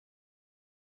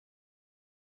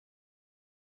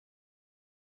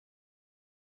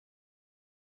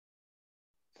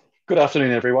Good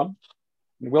afternoon, everyone.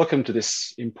 Welcome to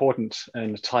this important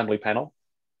and timely panel.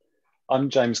 I'm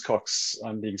James Cox.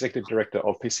 I'm the Executive Director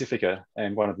of Pacifica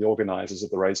and one of the organisers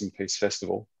of the Raising Peace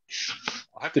Festival.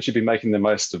 I hope that you'll be making the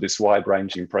most of this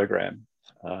wide-ranging program.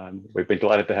 We've been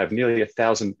delighted to have nearly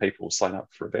 1,000 people sign up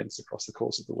for events across the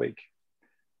course of the week.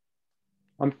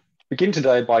 I begin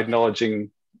today by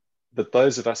acknowledging that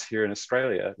those of us here in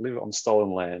Australia live on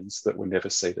stolen lands that were never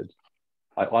ceded.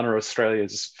 I honour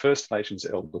Australia's First Nations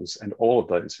elders and all of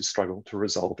those who struggle to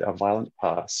resolve our violent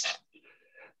past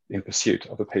in pursuit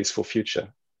of a peaceful future.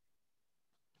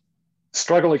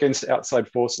 Struggle against outside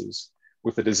forces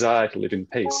with the desire to live in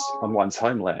peace on one's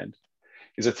homeland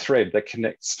is a thread that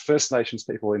connects First Nations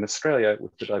people in Australia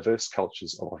with the diverse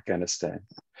cultures of Afghanistan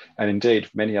and indeed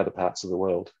many other parts of the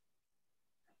world.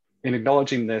 In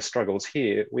acknowledging their struggles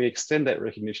here, we extend that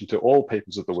recognition to all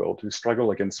peoples of the world who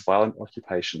struggle against violent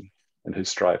occupation and who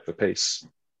strive for peace.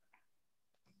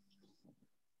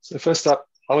 So first up,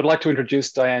 I would like to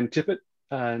introduce Diane Tippett,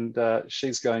 and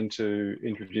she's going to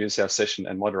introduce our session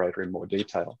and moderator in more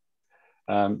detail.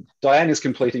 Diane is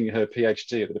completing her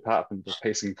PhD at the Department of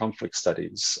Peace and Conflict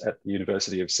Studies at the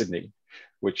University of Sydney,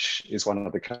 which is one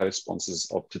of the co-sponsors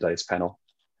of today's panel.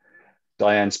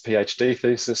 Diane's PhD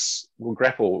thesis will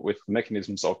grapple with the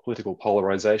mechanisms of political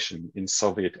polarization in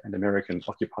Soviet and American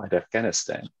occupied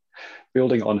Afghanistan,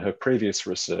 building on her previous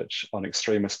research on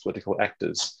extremist political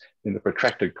actors in the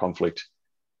protracted conflict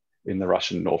in the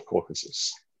Russian North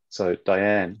Caucasus. So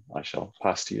Diane, I shall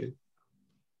pass to you.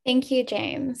 Thank you,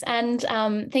 James. And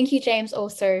thank you, James,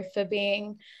 also for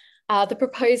being the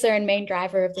proposer and main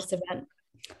driver of this event.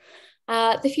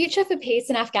 The future for peace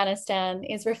in Afghanistan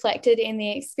is reflected in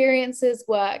the experiences,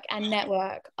 work, and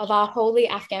network of our Wholly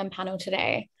Afghan panel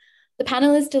today. The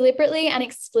panel is deliberately and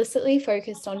explicitly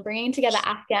focused on bringing together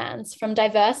Afghans from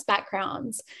diverse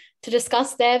backgrounds to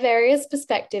discuss their various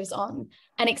perspectives on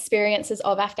and experiences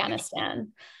of Afghanistan,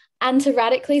 and to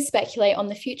radically speculate on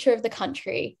the future of the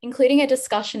country, including a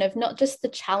discussion of not just the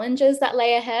challenges that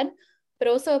lay ahead, but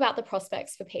also about the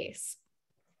prospects for peace.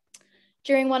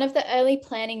 During one of the early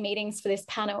planning meetings for this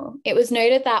panel, it was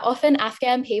noted that often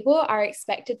Afghan people are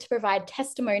expected to provide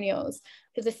testimonials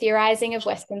for the theorizing of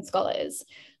Western scholars.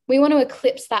 We want to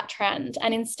eclipse that trend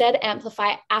and instead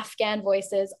amplify Afghan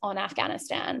voices on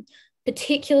Afghanistan,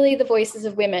 particularly the voices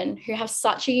of women who have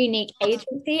such a unique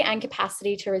agency and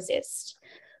capacity to resist.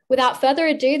 Without further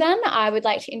ado then, I would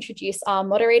like to introduce our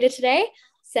moderator today,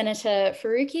 Senator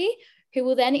Faruqi, who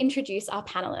will then introduce our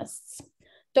panelists.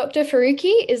 Dr.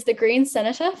 Faruqi is the Green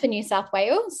Senator for New South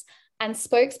Wales and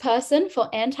spokesperson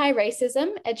for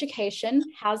anti-racism, education,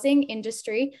 housing,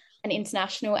 industry, and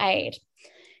international aid.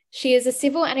 She is a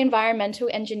civil and environmental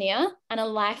engineer and a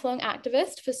lifelong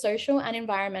activist for social and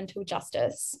environmental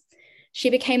justice. She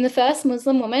became the first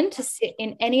Muslim woman to sit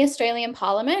in any Australian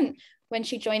parliament when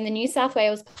she joined the New South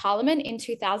Wales Parliament in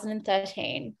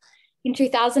 2013. In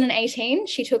 2018,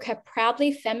 she took her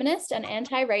proudly feminist and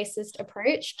anti-racist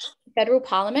approach to federal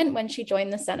parliament when she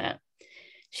joined the Senate.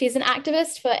 She's an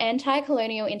activist for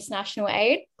anti-colonial international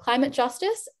aid, climate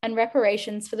justice, and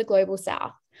reparations for the Global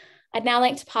South. I'd now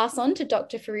like to pass on to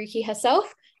Dr. Faruqi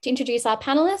herself to introduce our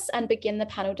panelists and begin the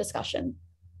panel discussion.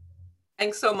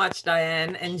 Thanks so much,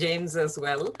 Diane, and James as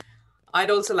well. I'd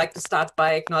also like to start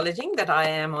by acknowledging that I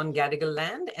am on Gadigal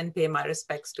land and pay my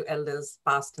respects to elders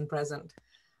past and present.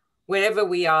 Wherever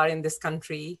we are in this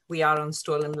country, we are on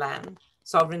stolen land.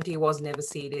 Sovereignty was never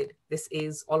ceded. This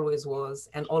is, always was,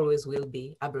 and always will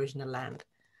be Aboriginal land.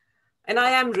 And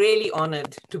I am really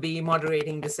honored to be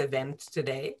moderating this event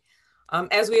today,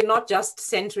 as we're not just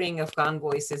centering Afghan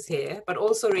voices here, but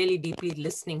also really deeply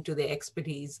listening to their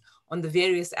expertise on the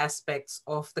various aspects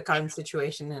of the current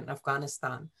situation in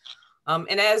Afghanistan.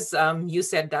 And as you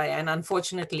said, Diane,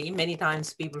 unfortunately, many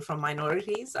times people from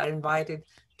minorities are invited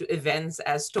to events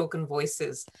as token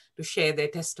voices to share their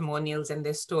testimonials and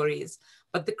their stories.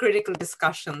 But the critical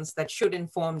discussions that should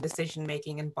inform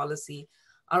decision-making and policy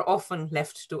are often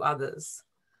left to others.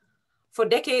 For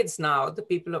decades now, the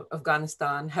people of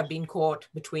Afghanistan have been caught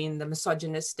between the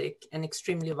misogynistic and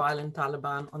extremely violent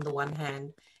Taliban on the one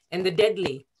hand, and the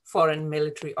deadly foreign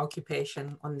military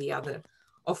occupation on the other,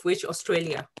 of which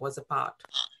Australia was a part.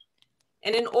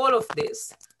 And in all of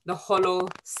this, the hollow,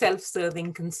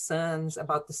 self-serving concerns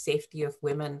about the safety of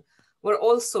women were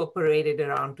also paraded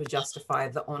around to justify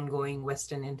the ongoing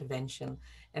Western intervention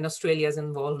and Australia's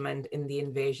involvement in the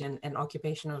invasion and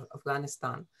occupation of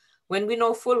Afghanistan, when we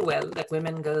know full well that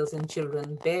women, girls, and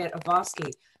children bear a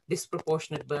vastly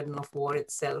disproportionate burden of war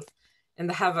itself and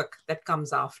the havoc that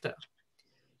comes after.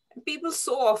 And people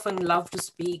so often love to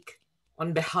speak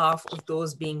on behalf of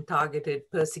those being targeted,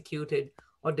 persecuted,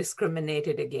 or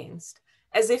discriminated against,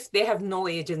 as if they have no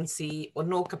agency or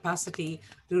no capacity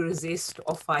to resist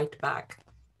or fight back,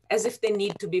 as if they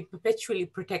need to be perpetually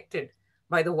protected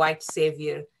by the white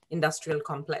savior industrial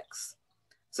complex.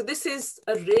 So this is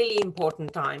a really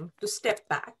important time to step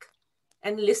back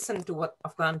and listen to what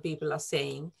Afghan people are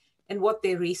saying and what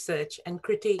their research and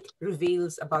critique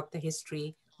reveals about the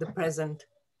history, the present,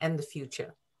 and the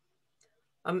future.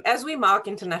 As we mark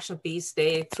International Peace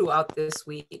Day throughout this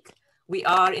week, we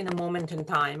are in a moment in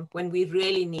time when we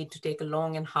really need to take a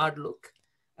long and hard look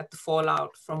at the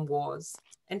fallout from wars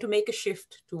and to make a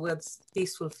shift towards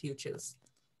peaceful futures.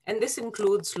 And this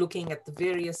includes looking at the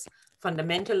various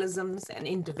fundamentalisms and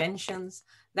interventions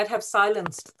that have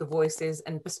silenced the voices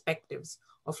and perspectives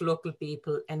of local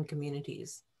people and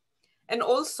communities. And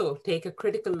also take a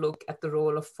critical look at the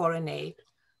role of foreign aid,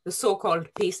 the so-called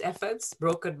peace efforts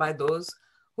brokered by those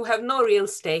who have no real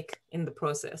stake in the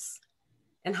process,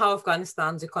 and how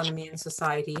Afghanistan's economy and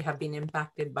society have been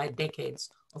impacted by decades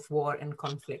of war and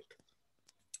conflict.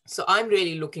 So I'm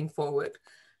really looking forward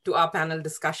to our panel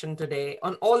discussion today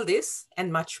on all this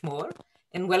and much more.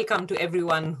 And welcome to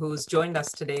everyone who's joined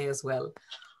us today as well.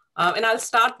 And I'll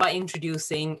start by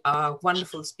introducing our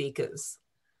wonderful speakers.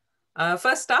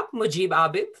 First up, Mujib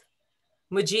Abid.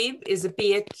 Mujib is a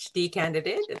PhD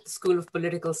candidate at the School of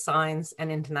Political Science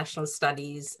and International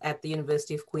Studies at the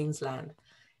University of Queensland.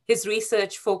 His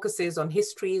research focuses on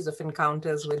histories of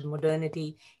encounters with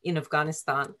modernity in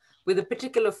Afghanistan, with a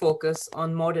particular focus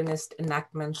on modernist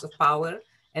enactments of power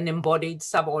and embodied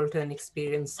subaltern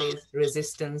experiences,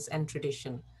 resistance, and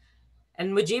tradition.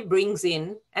 And Mujib brings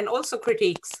in and also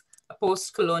critiques a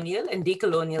post-colonial and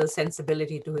decolonial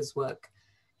sensibility to his work.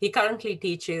 He currently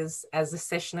teaches as a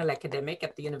sessional academic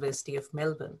at the University of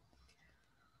Melbourne.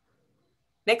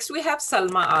 Next, we have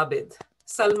Salma Abid.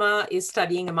 Salma is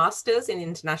studying a master's in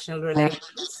international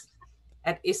relations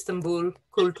at Istanbul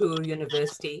Culture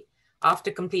University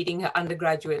after completing her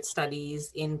undergraduate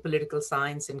studies in political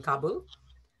science in Kabul.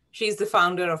 She's the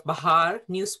founder of Bahaar,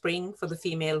 New Spring for the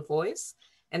Female Voice,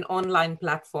 an online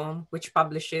platform which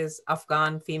publishes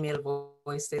Afghan female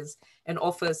voices and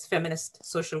offers feminist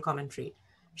social commentary.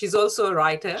 She's also a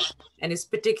writer and is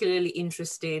particularly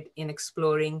interested in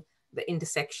exploring the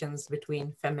intersections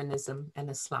between feminism and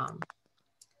Islam.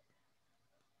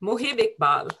 Mohib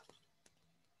Iqbal.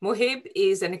 Mohib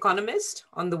is an economist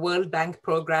on the World Bank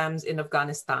programs in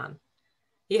Afghanistan.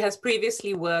 He has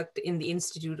previously worked in the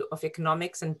Institute of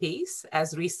Economics and Peace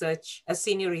as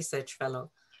senior research fellow.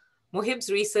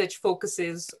 Mohib's research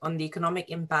focuses on the economic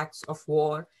impacts of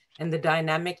war and the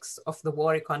dynamics of the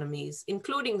war economies,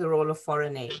 including the role of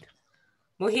foreign aid.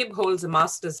 Mohib holds a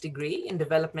master's degree in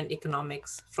development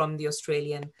economics from the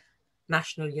Australian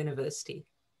National University.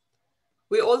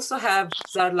 We also have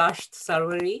Zarlasht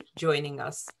Sarwari joining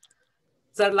us.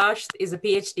 Zarlasht is a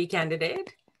PhD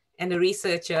candidate and a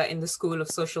researcher in the School of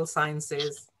Social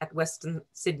Sciences at Western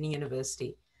Sydney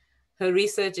University. Her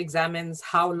research examines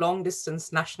how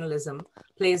long-distance nationalism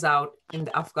plays out in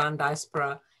the Afghan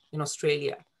diaspora in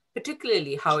Australia,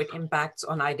 particularly how it impacts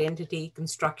on identity,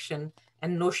 construction,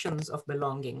 and notions of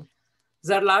belonging.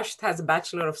 Zarlasht has a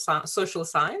Bachelor of Social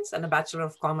Science and a Bachelor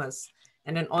of Commerce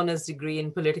and an honors degree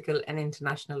in political and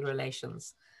international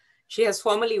relations. She has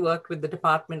formerly worked with the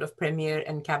Department of Premier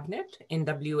and Cabinet in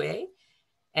WA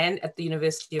and at the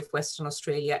University of Western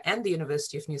Australia and the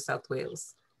University of New South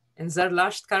Wales. And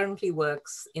Zarlasht currently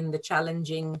works in the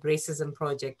Challenging Racism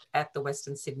Project at the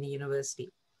Western Sydney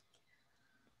University.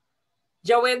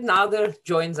 Jawed Nader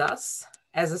joins us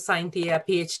as a Scientia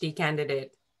PhD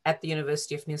candidate at the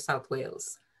University of New South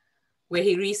Wales, where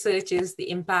he researches the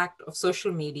impact of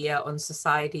social media on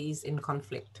societies in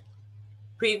conflict.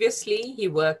 Previously, he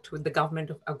worked with the government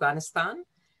of Afghanistan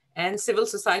and civil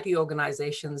society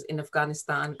organizations in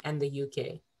Afghanistan and the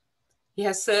UK. He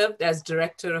has served as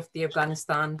director of the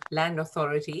Afghanistan Land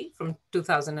Authority from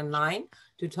 2009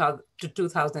 to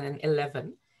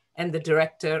 2011, and the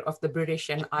director of the British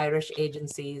and Irish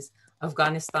agencies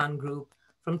Afghanistan Group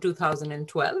from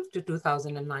 2012 to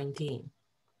 2019.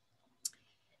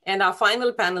 And our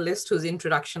final panelist, whose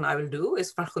introduction I will do,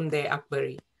 is Farkhondeh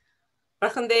Akbari.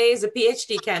 Farkhondeh is a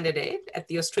PhD candidate at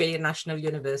the Australian National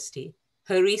University.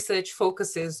 Her research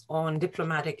focuses on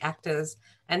diplomatic actors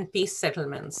and peace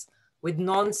settlements with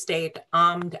non-state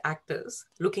armed actors,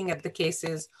 looking at the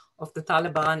cases of the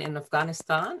Taliban in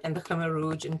Afghanistan and the Khmer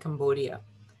Rouge in Cambodia.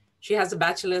 She has a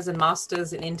bachelor's and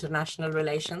master's in international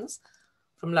relations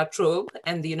from La Trobe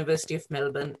and the University of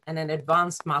Melbourne, and an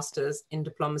advanced master's in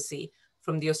diplomacy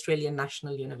from the Australian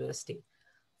National University.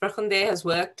 Farkhondeh has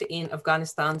worked in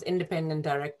Afghanistan's Independent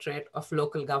Directorate of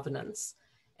Local Governance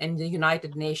and the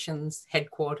United Nations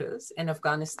headquarters and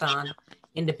Afghanistan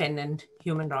Independent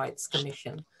Human Rights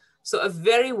Commission. So a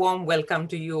very warm welcome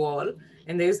to you all.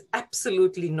 And there's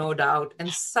absolutely no doubt and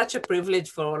such a privilege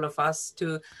for all of us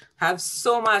to have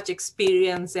so much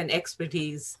experience and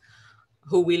expertise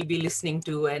who we'll be listening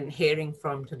to and hearing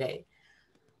from today.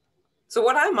 So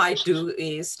what I might do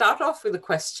is start off with a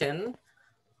question,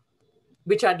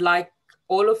 which I'd like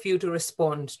all of you to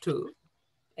respond to.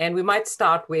 And we might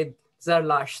start with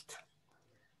Zarlasht.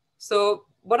 So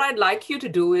what I'd like you to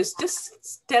do is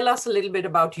just tell us a little bit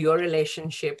about your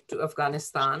relationship to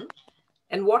Afghanistan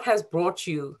and what has brought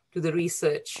you to the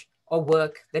research or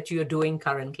work that you're doing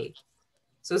currently.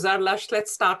 So Zarlasht,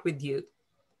 let's start with you.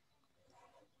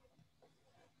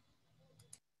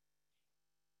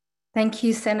 Thank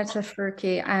you, Senator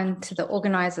Faruqi, and to the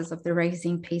organizers of the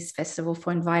Raising Peace Festival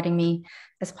for inviting me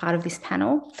as part of this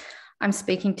panel. I'm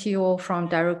speaking to you all from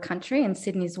Darug country in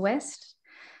Sydney's west.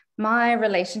 My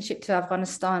relationship to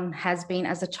Afghanistan has been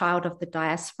as a child of the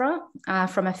diaspora,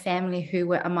 from a family who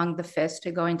were among the first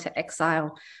to go into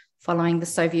exile following the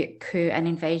Soviet coup and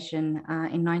invasion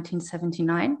in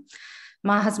 1979.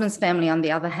 My husband's family, on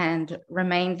the other hand,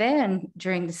 remained there and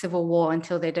during the Civil War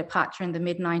until their departure in the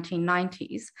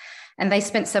mid-1990s. And they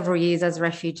spent several years as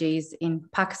refugees in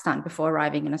Pakistan before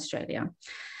arriving in Australia.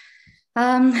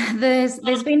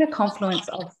 There's been a confluence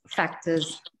of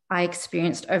factors I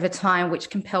experienced over time,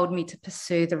 which compelled me to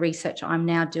pursue the research I'm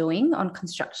now doing on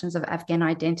constructions of Afghan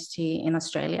identity in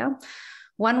Australia.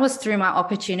 One was through my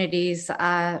opportunities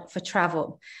for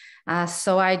travel.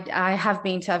 So I have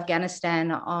been to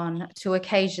Afghanistan on 2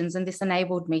 occasions, and this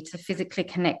enabled me to physically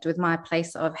connect with my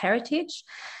place of heritage.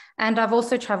 And I've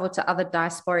also traveled to other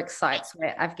diasporic sites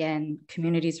where Afghan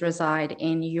communities reside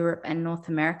in Europe and North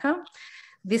America.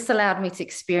 This allowed me to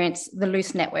experience the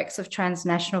loose networks of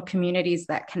transnational communities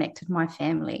that connected my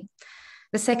family.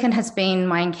 The second has been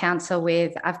my encounter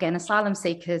with Afghan asylum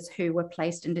seekers who were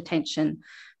placed in detention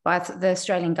by the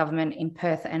Australian government in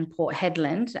Perth and Port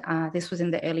Hedland. This was in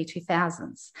the early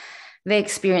 2000s. Their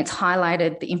experience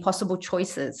highlighted the impossible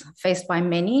choices faced by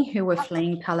many who were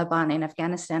fleeing Taliban in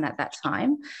Afghanistan at that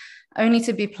time, only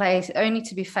to be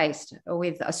faced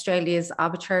with Australia's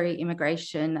arbitrary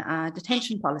immigration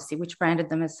detention policy, which branded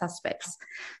them as suspects.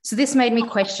 So this made me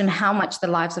question how much the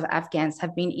lives of Afghans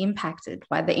have been impacted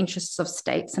by the interests of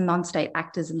states and non-state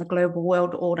actors in the global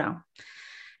world order.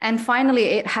 And finally,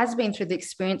 it has been through the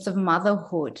experience of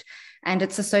motherhood and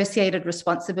its associated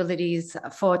responsibilities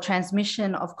for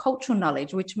transmission of cultural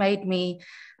knowledge, which made me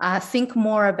think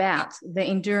more about the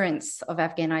endurance of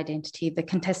Afghan identity, the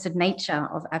contested nature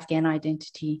of Afghan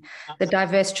identity, the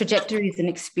diverse trajectories and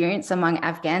experience among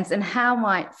Afghans, and how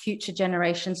might future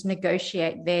generations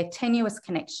negotiate their tenuous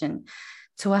connection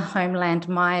to a homeland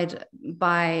marred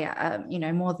by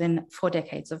more than 4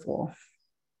 decades of war.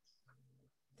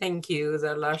 Thank you,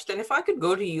 Zarlasht. And if I could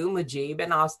go to you, Mujib,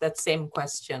 and ask that same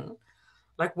question,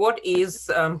 like what is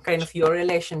kind of your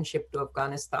relationship to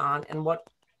Afghanistan and what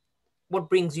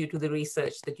brings you to the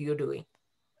research that you're doing?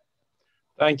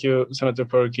 Thank you, Senator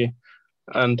Faruqi,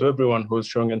 and to everyone who's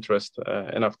showing interest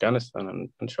in Afghanistan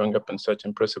and showing up in such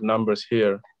impressive numbers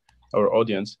here, our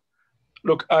audience.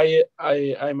 Look,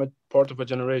 I'm a part of a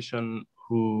generation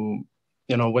who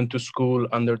went to school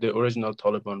under the original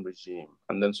Taliban regime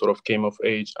and then sort of came of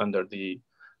age under the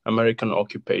American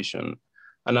occupation.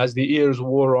 And as the years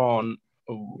wore on,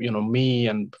 me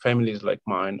and families like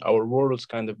mine, our worlds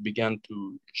kind of began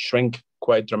to shrink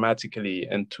quite dramatically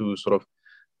into sort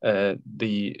of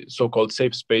the so-called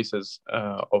safe spaces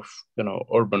of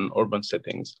urban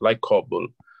settings like Kabul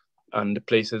and the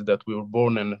places that we were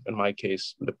born in my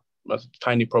case, a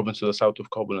tiny province to the south of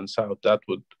Kabul and south, that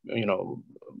would,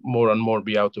 more and more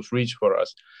be out of reach for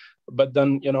us. But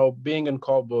then, being in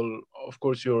Kabul, of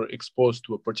course, you're exposed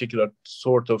to a particular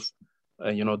sort of,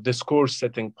 discourse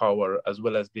setting power, as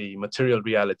well as the material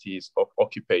realities of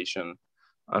occupation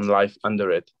and life under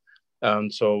it.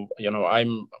 And so,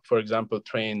 I'm, for example,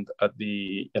 trained at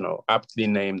the, aptly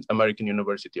named American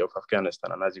University of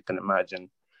Afghanistan. And as you can imagine,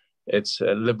 it's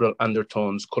liberal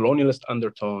undertones, colonialist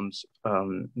undertones.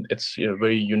 It's a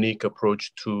very unique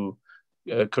approach to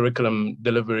curriculum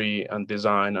delivery and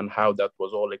design, and how that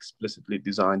was all explicitly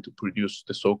designed to produce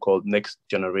the so-called next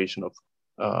generation of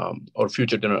or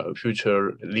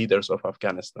future leaders of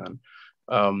Afghanistan.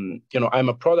 I'm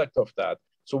a product of that.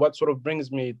 So what sort of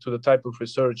brings me to the type of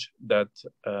research that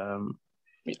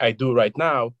I do right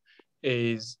now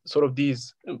is sort of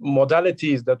these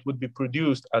modalities that would be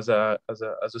produced as a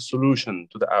solution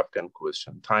to the Afghan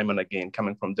question, time and again,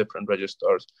 coming from different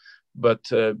registers. But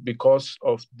because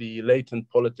of the latent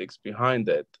politics behind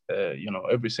it,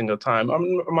 every single time,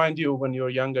 mind you, when you're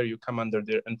younger, you come under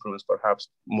their influence perhaps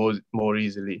more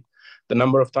easily. The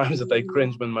number of times that I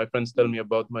cringe when my friends tell me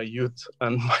about my youth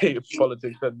and my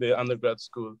politics at the undergrad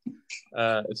school,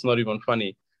 it's not even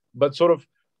funny. But sort of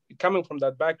coming from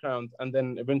that background and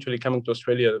then eventually coming to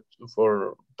Australia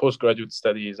for postgraduate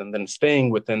studies and then staying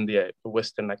within the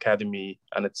Western Academy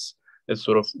and its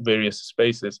sort of various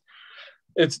spaces,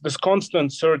 it's this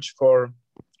constant search for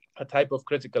a type of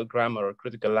critical grammar or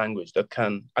critical language that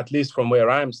can, at least from where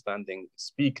I'm standing,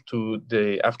 speak to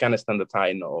the Afghanistan that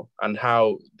I know and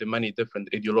how the many different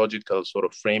ideological sort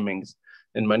of framings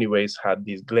in many ways had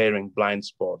these glaring blind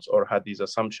spots or had these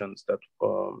assumptions that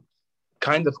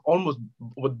kind of almost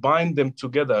would bind them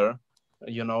together,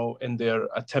 in their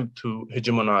attempt to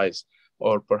hegemonize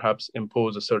or perhaps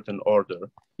impose a certain order,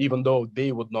 even though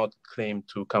they would not claim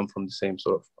to come from the same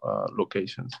sort of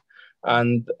locations.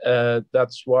 And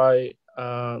that's why,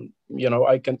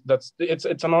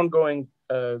 it's an ongoing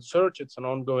search, it's an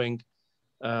ongoing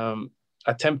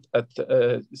attempt at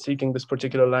seeking this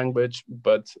particular language,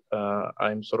 but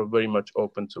I'm sort of very much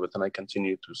open to it, and I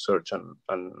continue to search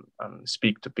and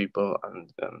speak to people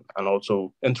and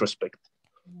also introspect.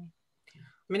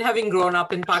 I mean, having grown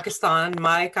up in Pakistan,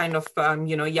 my kind of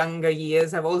younger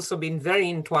years have also been very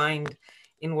entwined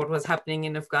in what was happening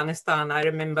in Afghanistan. I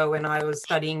remember when I was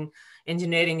studying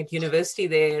engineering at university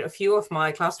there, a few of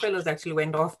my class fellows actually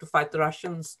went off to fight the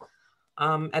Russians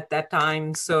at that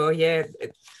time. So yeah,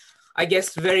 I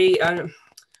guess very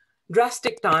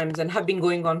drastic times and have been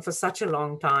going on for such a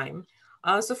long time.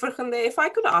 So Farkhondeh, if I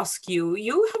could ask you,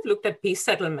 you have looked at peace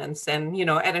settlements and,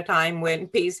 at a time when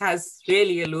peace has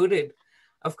really eluded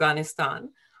Afghanistan.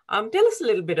 Tell us a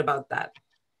little bit about that.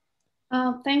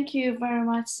 Thank you very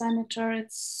much, Senator.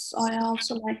 I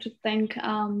also like to thank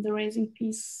the Raising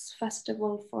Peace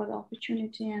Festival for the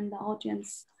opportunity and the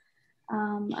audience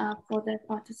for their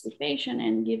participation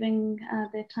and giving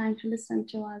their time to listen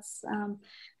to us.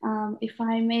 If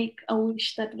I make a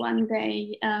wish that one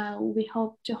day we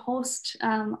hope to host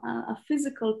a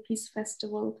physical peace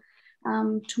festival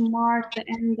to mark the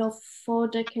end of 4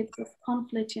 decades of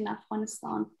conflict in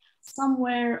Afghanistan,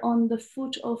 somewhere on the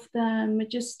foot of the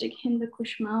majestic Hindu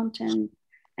Kush mountain,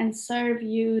 and serve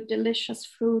you delicious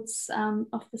fruits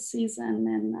of the season,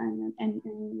 and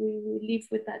we live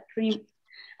with that dream.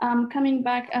 Coming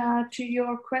back to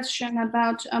your question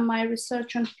about my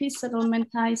research on peace settlement,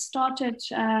 I started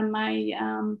my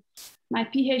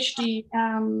PhD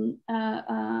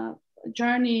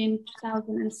journey in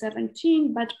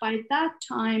 2017, but by that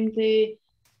time the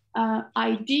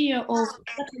idea of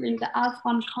settling the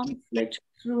Afghan conflict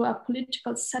through a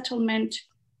political settlement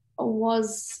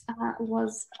was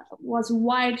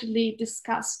widely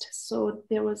discussed. So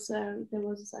there was a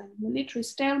military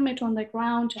stalemate on the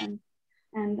ground,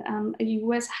 and the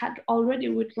US had already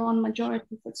withdrawn majority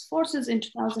of its forces in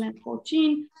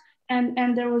 2014.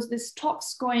 And there was this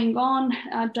talks going on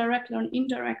directly or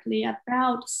indirectly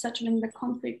about settling the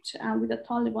conflict with the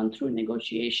Taliban through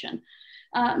negotiation.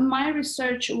 My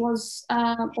research was,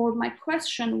 or my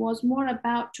question was more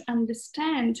about to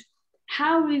understand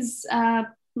how is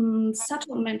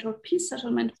settlement or peace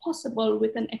settlement possible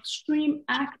with an extreme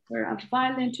actor, a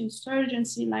violent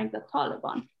insurgency like the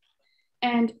Taliban.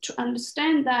 And to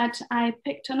understand that, I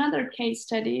picked another case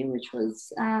study, which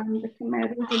was the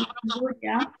Khmer Rouge in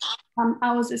Cambodia.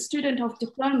 I was a student of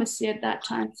diplomacy at that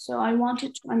time, so I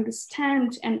wanted to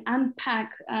understand and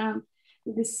unpack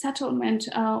the settlement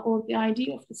or the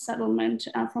idea of the settlement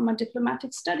from a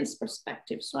diplomatic studies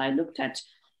perspective. So I looked at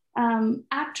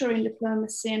actor in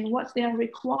diplomacy and what they are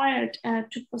required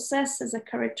to possess as a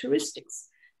characteristics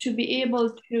to be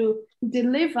able to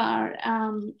deliver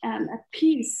a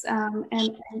peace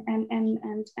and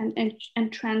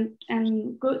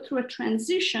go through a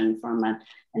transition from an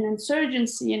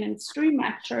insurgency and an extreme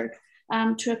actor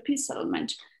to a peace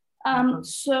settlement.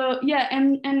 So yeah,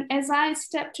 and as I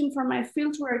stepped in for my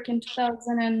fieldwork in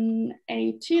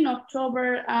 2018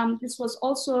 October, this was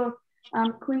also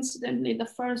coincidentally the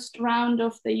first round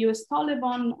of the US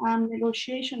Taliban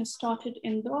negotiation started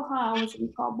in Doha. I was in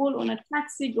Kabul on a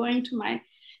taxi going to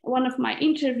one of my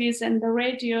interviews, and the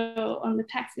radio on the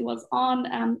taxi was on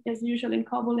as usual in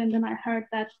Kabul, and then I heard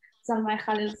that Salma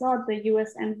Khalilzad, the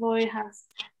US envoy, has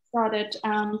started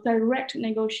direct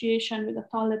negotiation with the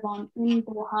Taliban in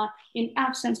Doha in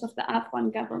absence of the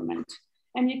Afghan government.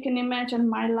 And you can imagine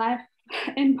my life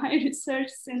in my research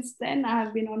since then. I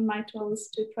have been on my toes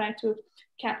to try to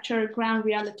capture ground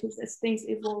realities as things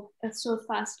evolve so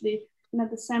fastly. And at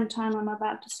the same time, I'm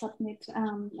about to submit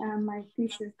my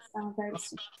thesis very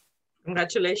soon.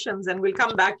 Congratulations, and we'll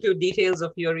come back to details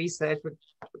of your research, which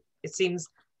it seems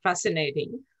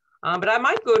fascinating. But I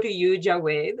might go to you,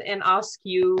 Javed, and ask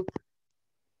you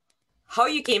how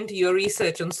you came to your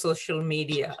research on social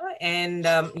media and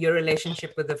your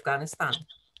relationship with Afghanistan.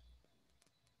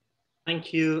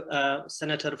 Thank you,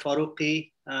 Senator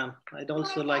Faruqi. I'd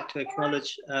also like to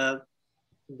acknowledge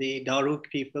the Daruk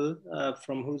people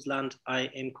from whose land I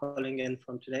am calling in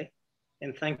from today.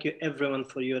 And thank you everyone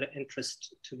for your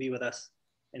interest to be with us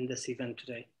in this event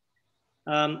today.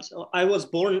 So I was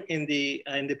born in the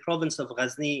province of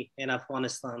Ghazni in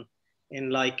Afghanistan, in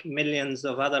like millions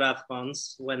of other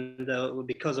Afghans,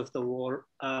 because of the war,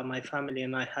 my family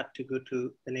and I had to go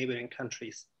to the neighboring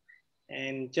countries.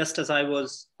 And just as I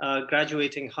was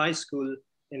graduating high school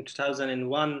in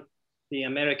 2001, the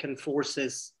American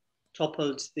forces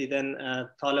toppled the then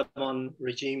Taliban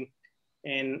regime.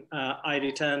 And I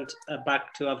returned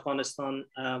back to Afghanistan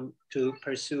to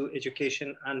pursue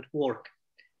education and work.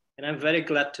 And I'm very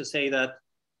glad to say that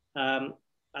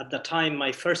at the time,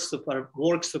 my first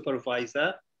work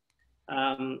supervisor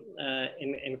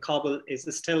in Kabul is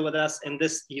still with us in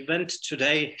this event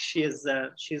today. She's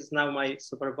now my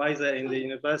supervisor in the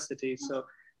university. So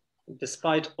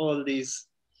despite all these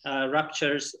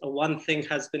ruptures, one thing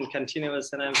has been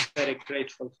continuous, and I'm very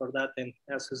grateful for that. And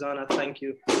Susanna, thank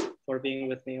you for being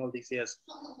with me all these years.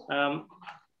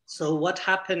 So what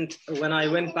happened when I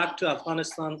went back to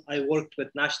Afghanistan, I worked with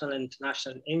national and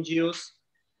international NGOs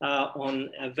on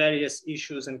various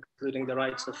issues, including the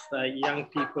rights of young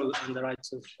people and the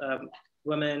rights of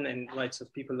women and rights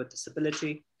of people with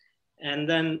disability. And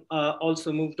then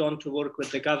also moved on to work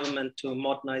with the government to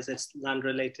modernize its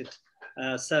land-related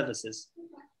services.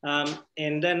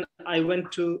 And then I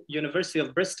went to University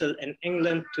of Bristol in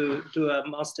England to do a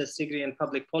master's degree in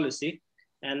public policy.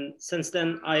 And since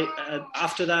then,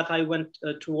 after that, I went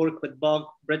to work with BOG,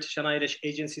 British and Irish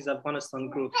Agencies Afghanistan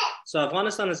Group. So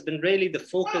Afghanistan has been really the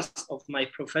focus of my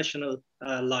professional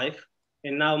life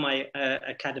and now my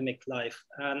academic life.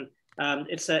 And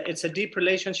it's a deep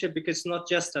relationship because it's not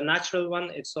just a natural one,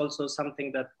 it's also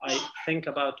something that I think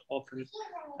about often,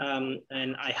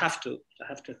 and I have to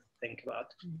think about.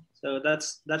 So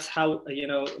that's how, you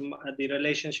know, the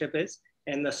relationship is.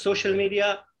 And the social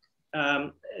media,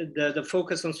 the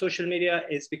focus on social media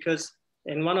is because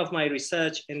in one of my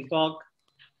research in BOG,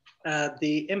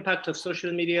 the impact of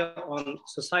social media on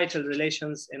societal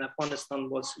relations in Afghanistan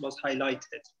was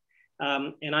highlighted.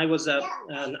 And I was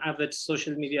an avid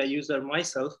social media user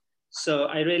myself. So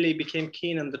I really became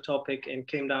keen on the topic and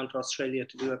came down to Australia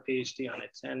to do a PhD on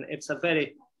it. And it's a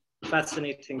very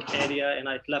fascinating area, and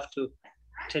I'd love to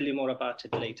tell you more about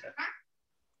it later.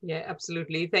 Yeah,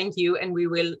 absolutely. Thank you. And we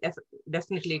will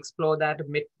definitely explore that a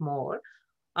bit more.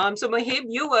 So Mohib,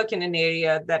 you work in an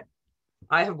area that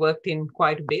I have worked in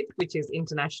quite a bit, which is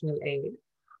international aid.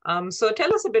 So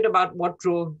tell us a bit about what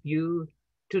drove you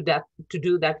to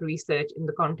do that research in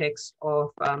the context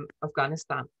of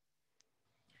Afghanistan.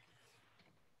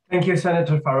 Thank you,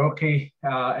 Senator Faruqi,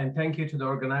 and thank you to the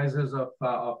organizers of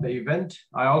the event.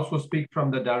 I also speak from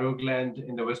the Darug land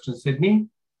in the Western Sydney.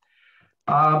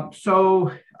 So,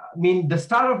 I mean, the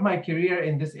start of my career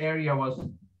in this area was,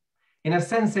 in a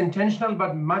sense, intentional,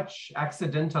 but much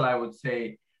accidental, I would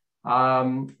say.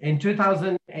 In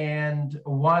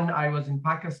 2001, I was in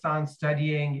Pakistan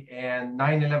studying, and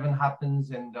 9/11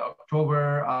 happens, and the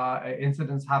October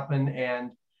incidents happen,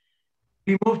 and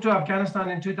we moved to Afghanistan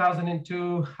in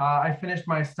 2002. I finished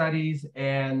my studies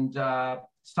and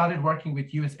started working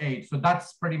with USAID. So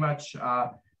that's pretty much,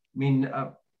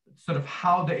 sort of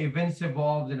how the events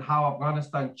evolved and how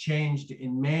Afghanistan changed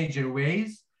in major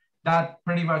ways. That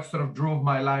pretty much sort of drove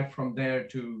my life from there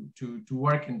to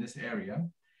work in this area.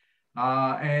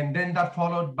 And then that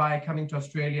followed by coming to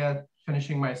Australia,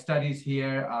 finishing my studies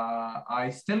here.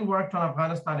 I still worked on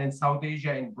Afghanistan and South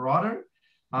Asia and broader.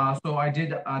 So I did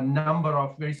a number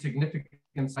of very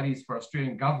significant studies for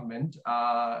Australian government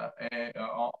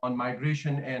on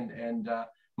migration and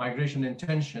migration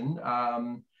intention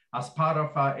as part of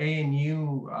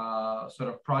ANU sort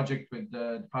of project with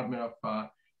the Department of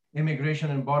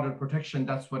Immigration and Border Protection.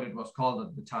 That's what it was called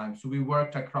at the time. So we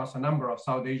worked across a number of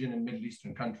South Asian and Middle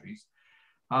Eastern countries.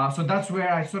 So that's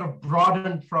where I sort of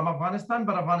broadened from Afghanistan,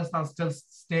 but Afghanistan still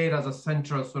stayed as a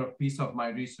central sort of piece of my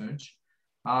research.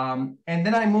 And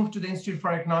then I moved to the Institute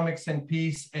for Economics and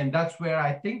Peace, and that's where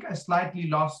I think I slightly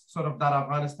lost sort of that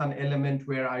Afghanistan element,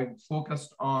 where I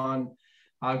focused on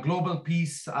global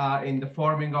peace in the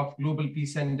forming of Global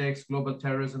Peace Index, Global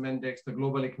Terrorism Index, the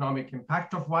Global Economic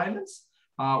Impact of Violence,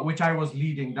 which I was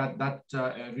leading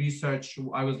research.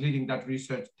 I was leading that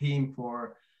research team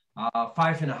for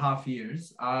 5.5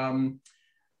 years.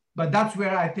 But that's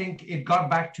where I think it got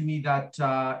back to me that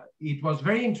it was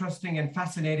very interesting and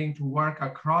fascinating to work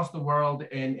across the world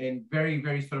in very,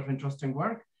 very sort of interesting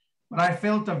work. But I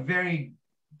felt a very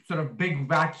sort of big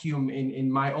vacuum in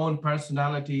my own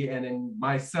personality and in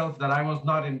myself that I was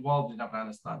not involved in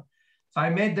Afghanistan. So I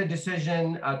made the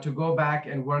decision to go back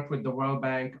and work with the World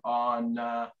Bank on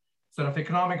sort of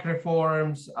economic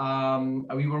reforms.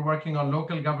 We were working on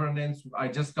local governance. I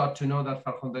just got to know that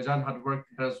Farkhondeh had worked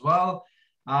there as well.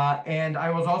 And I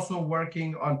was also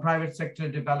working on private sector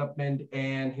development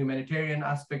and humanitarian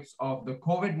aspects of the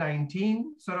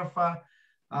COVID-19 sort of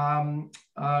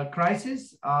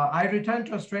crisis. I returned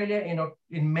to Australia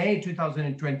in May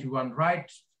 2021, right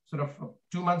sort of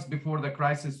 2 months before the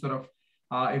crisis sort of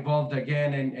evolved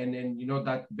again, and you know,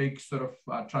 that big sort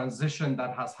of transition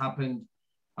that has happened,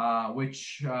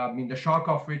 which I mean, the shock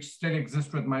of which still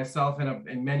exists with myself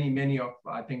and many of,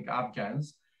 I think,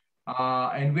 Afghans.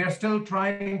 And we are still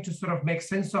trying to sort of make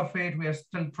sense of it. We are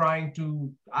still trying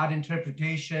to add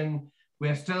interpretation. We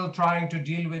are still trying to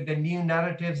deal with the new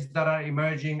narratives that are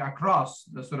emerging across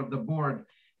the sort of the board.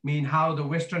 I mean, how the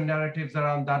Western narratives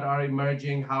around that are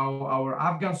emerging, how our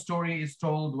Afghan story is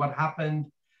told, what happened.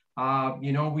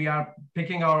 You know, we are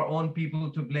picking our own people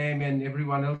to blame and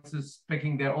everyone else is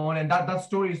picking their own. And that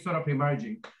story is sort of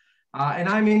emerging. And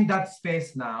I'm in that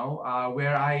space now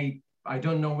where I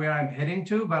don't know where I'm heading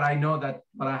to, but I know that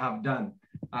what I have done.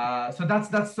 So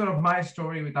that's sort of my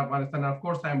story with Afghanistan. Of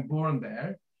course, I'm born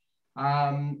there.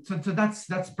 So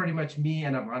that's pretty much me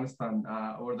and Afghanistan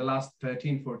over the last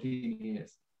 13, 14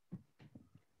 years.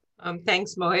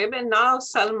 Thanks, Mohib. And now,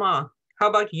 Salma, how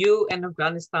about you and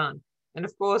Afghanistan? And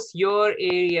of course, your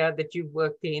area that you've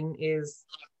worked in is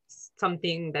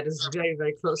something that is very,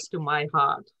 very close to my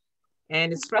heart.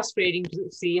 And it's frustrating to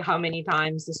see how many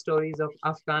times the stories of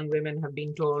Afghan women have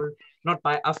been told, not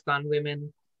by Afghan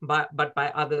women, but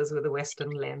by others with a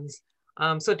Western lens.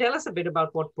 So tell us a bit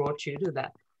about what brought you to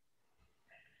that.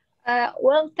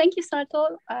 Well, thank you,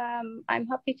 Sartor. I'm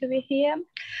happy to be here.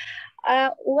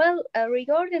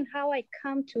 Regarding how I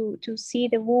come to see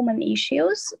the women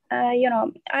issues, you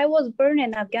know, I was born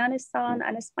in Afghanistan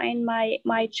and spent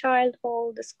my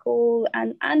childhood, school,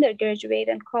 and undergraduate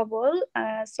in Kabul.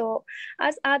 So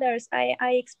as others, I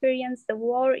experienced the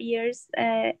war years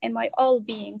in my all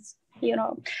beings. You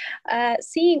know,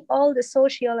 seeing all the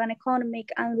social and economic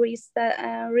unrest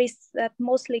that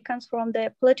mostly comes from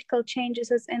the political changes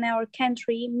in our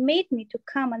country made me to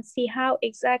come and see how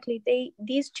exactly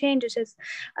these changes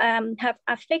have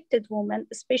affected women,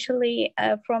 especially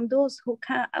from those who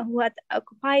had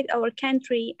occupied our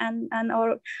country and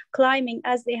are climbing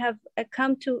as they have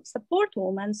come to support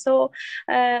women. So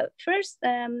first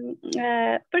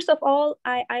of all,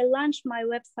 I launched my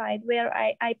website where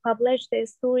I published the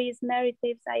stories,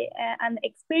 narratives and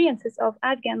experiences of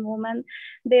Afghan women,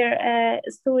 their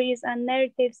stories and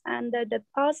narratives under the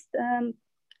past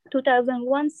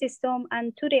 2001 system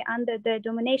and today under the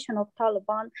domination of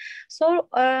Taliban. So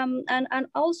and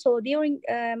also during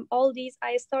all these,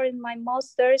 I started my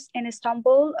master's in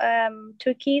Istanbul,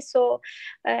 Turkey. So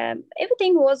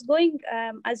everything was going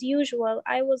as usual.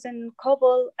 I was in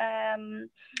Kabul.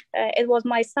 It was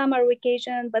my summer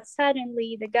vacation, but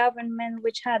suddenly the government,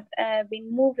 which had been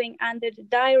moving under the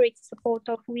direct support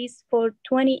of WIS for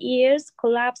 20 years,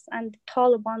 collapsed, and the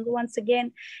Taliban once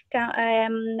again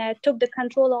took the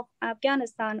control of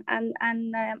Afghanistan.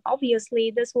 And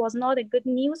obviously this was not a good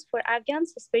news for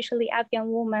Afghans, especially Afghan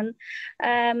women.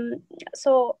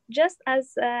 So just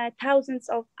as thousands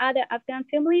of other Afghan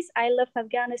families, I left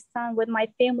Afghanistan with my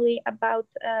family about,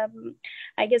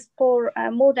 I guess,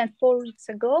 more than 4 weeks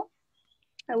ago.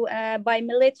 By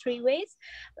military ways.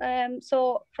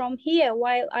 So from here,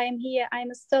 while I am here,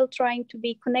 I'm still trying to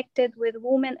be connected with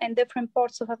women in different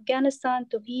parts of Afghanistan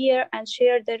to hear and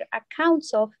share their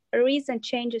accounts of recent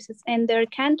changes in their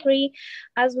country,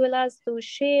 as well as to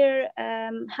share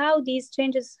how these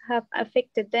changes have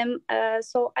affected them.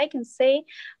 So I can say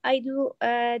I do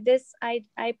this. I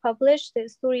publish the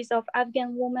stories of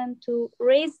Afghan women to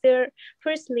raise their,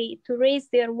 firstly, to raise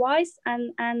their voice,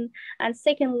 and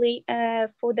secondly,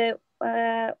 for the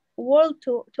world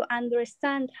to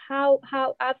understand how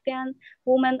Afghan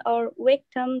women are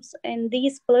victims in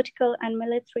these political and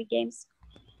military games.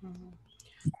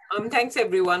 Thanks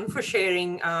everyone for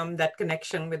sharing that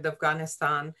connection with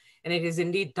Afghanistan. And it is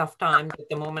indeed tough times at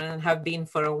the moment and have been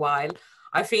for a while.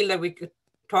 I feel that we could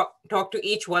talk to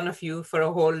each one of you for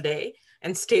a whole day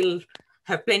and still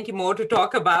have plenty more to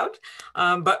talk about.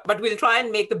 But we'll try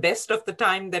and make the best of the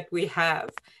time that we have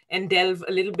and delve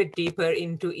a little bit deeper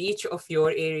into each of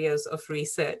your areas of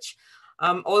research.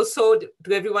 Also,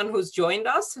 to everyone who's joined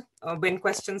us, when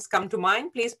questions come to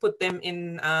mind, please put them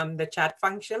in the chat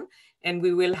function, and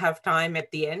we will have time at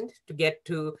the end to get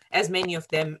to as many of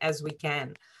them as we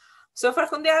can. So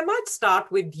Farkhondeh, I might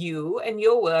start with you and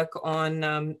your work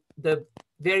on the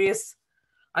various,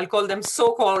 I'll call them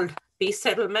so-called peace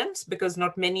settlements, because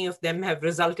not many of them have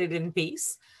resulted in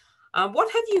peace.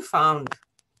 What have you found?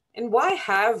 And why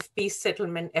have peace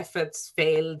settlement efforts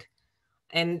failed?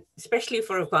 And especially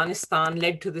for Afghanistan,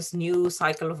 led to this new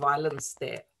cycle of violence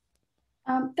there?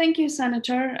 Thank you,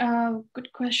 Senator.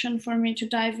 Good question for me to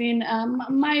dive in.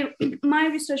 My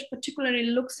research particularly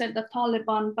looks at the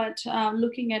Taliban, but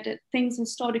looking at things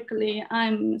historically,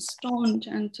 I'm stunned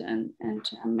and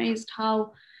amazed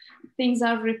how things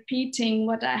are repeating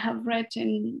what I have read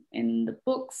in the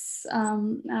books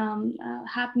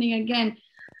happening again.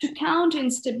 To count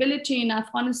instability in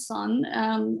Afghanistan,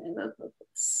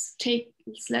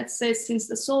 let's say since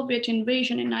the Soviet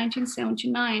invasion in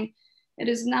 1979, it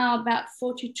is now about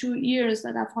 42 years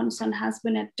that Afghanistan has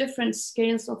been at different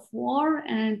scales of war,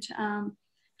 and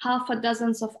half a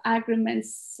dozen of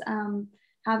agreements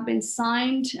have been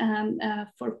signed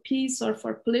for peace or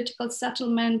for political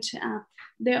settlement.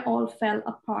 They all fell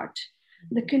apart.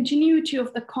 The continuity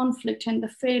of the conflict and the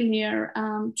failure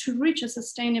to reach a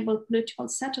sustainable political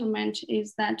settlement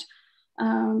is that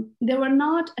they were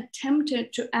not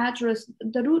attempted to address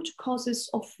the root causes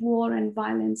of war and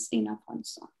violence in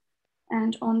Afghanistan.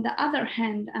 And on the other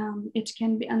hand, it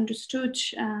can be understood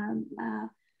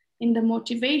in the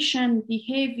motivation,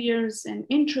 behaviors, and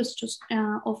interests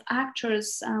of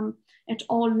actors at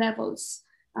all levels.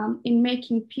 In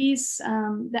making peace,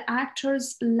 the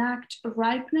actors lacked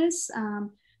ripeness,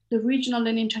 the regional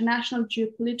and international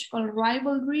geopolitical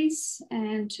rivalries,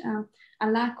 and a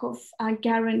lack of a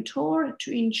guarantor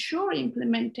to ensure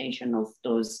implementation of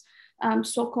those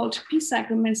so-called peace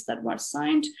agreements that were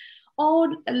signed,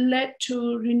 all led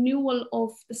to renewal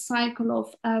of the cycle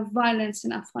of violence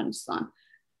in Afghanistan.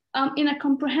 In a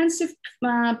comprehensive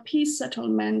peace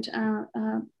settlement,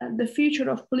 the future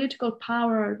of political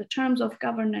power, the terms of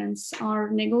governance are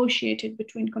negotiated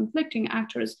between conflicting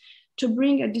actors to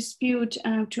bring a dispute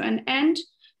to an end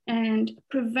and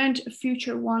prevent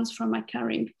future ones from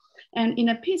occurring. And in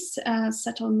a peace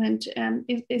settlement,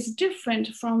 it is different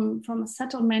from a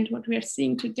settlement, what we are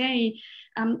seeing today,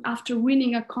 after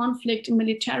winning a conflict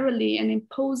militarily and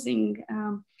imposing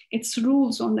its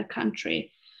rules on the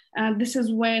country. This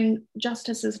is when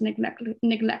justice is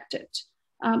neglected.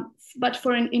 But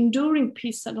for an enduring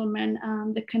peace settlement,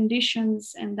 the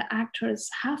conditions and the actors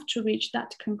have to reach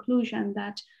that conclusion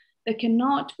that they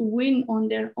cannot win on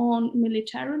their own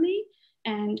militarily,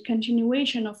 and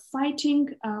continuation of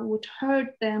fighting would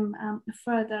hurt them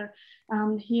further.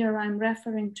 Here I'm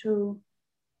referring to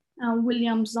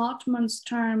William Zotman's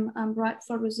term, right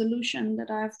for resolution,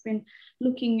 that I've been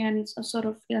looking and sort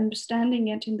of understanding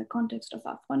it in the context of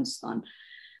Afghanistan.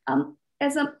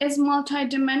 As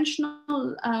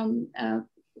multidimensional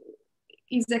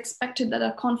is expected that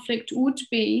a conflict would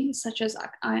be, such as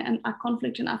a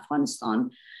conflict in Afghanistan,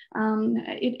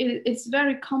 it's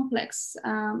very complex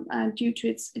due to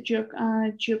its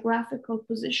geographical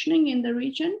positioning in the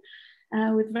region,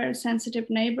 with very sensitive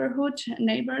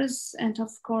neighbors, and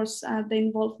of course the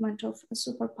involvement of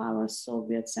superpowers,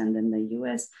 Soviets, and then the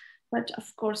US, but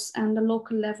of course on the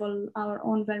local level, our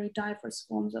own very diverse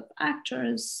forms of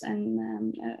actors and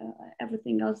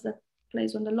everything else that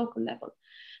plays on the local level.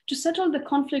 To settle the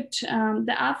conflict,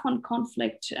 the Afghan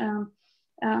conflict,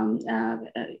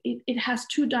 it has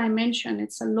two dimensions.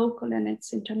 It's a local and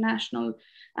it's international.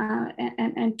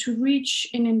 And to reach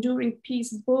an enduring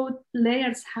peace, both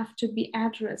layers have to be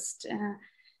addressed.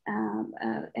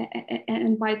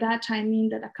 And by that, I mean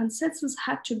that a consensus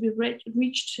had to be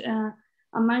reached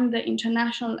among the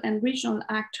international and regional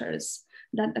actors,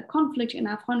 that the conflict in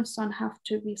Afghanistan have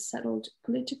to be settled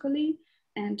politically.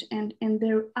 And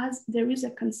there is a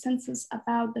consensus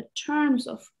about the terms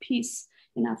of peace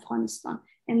in Afghanistan.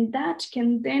 And that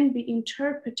can then be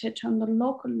interpreted on the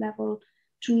local level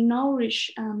to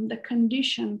nourish the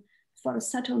condition for a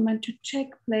settlement to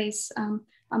take place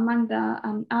among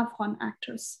the Afghan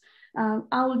actors.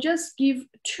 I will just give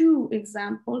two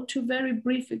very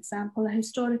brief examples,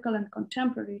 historical and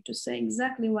contemporary, to say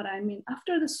exactly what I mean.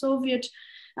 After the Soviet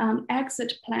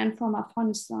exit plan from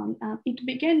Afghanistan, it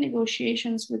began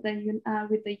negotiations with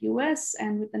the US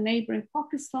and with the neighboring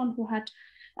Pakistan, who had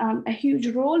a huge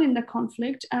role in the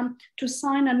conflict, to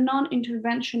sign a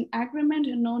non-intervention agreement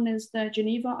known as the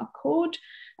Geneva Accord.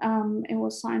 It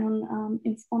was signed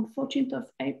on 14th of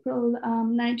April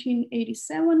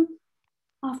 1987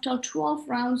 after 12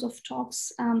 rounds of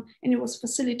talks, and it was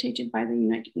facilitated by the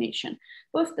United Nations.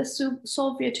 Both the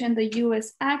Soviet and the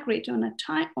US agreed on a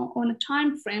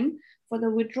time frame for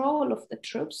the withdrawal of the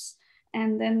troops,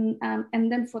 and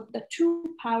then for the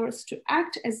two powers to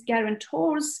act as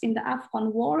guarantors in the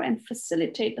Afghan war and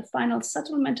facilitate the final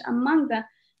settlement among the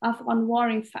Afghan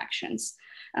warring factions.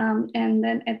 And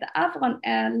then at the Afghan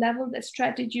level, the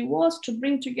strategy was to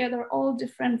bring together all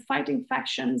different fighting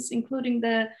factions, including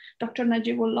the Dr.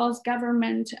 Najibullah's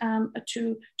government,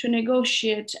 to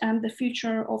negotiate the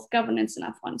future of governance in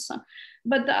Afghanistan.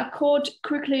 But the accord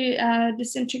quickly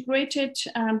disintegrated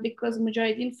because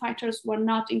Mujahideen fighters were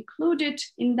not included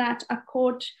in that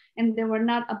accord, and they were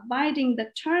not abiding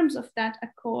the terms of that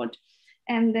accord.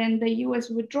 And then the US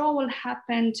withdrawal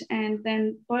happened, and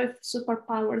then both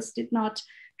superpowers did not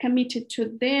committed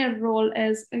to their role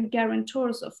as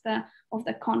guarantors of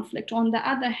the conflict. On the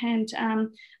other hand,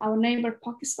 our neighbor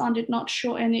Pakistan did not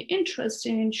show any interest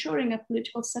in ensuring a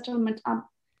political settlement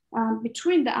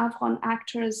between the Afghan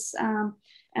actors,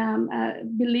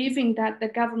 believing that the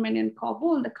government in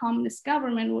Kabul, the communist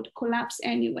government, would collapse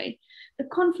anyway. The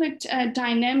conflict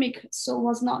dynamic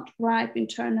was not ripe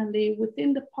internally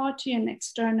within the party and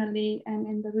externally, and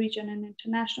in the region and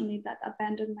internationally, that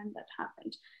abandonment that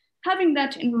happened. Having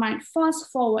that in mind,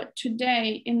 fast forward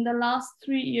today, in the last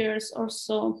 3 years or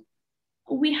so,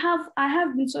 I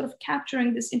have been sort of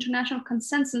capturing this international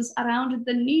consensus around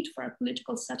the need for a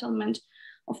political settlement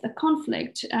of the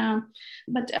conflict.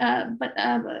 But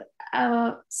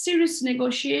serious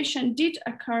negotiation did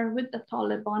occur with the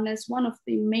Taliban as one of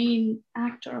the main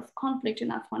actors of conflict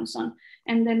in Afghanistan.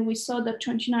 And then we saw the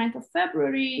 29th of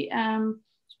February,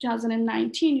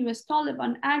 2019,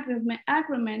 US-Taliban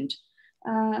agreement,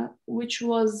 which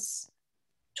was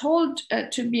told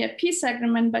to be a peace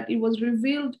agreement, but it was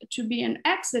revealed to be an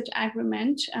exit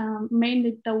agreement,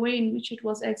 mainly the way in which it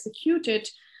was executed,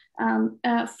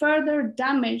 further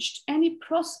damaged any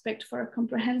prospect for a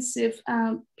comprehensive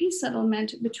peace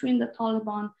settlement between the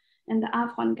Taliban and the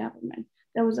Afghan government.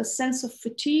 There was a sense of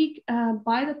fatigue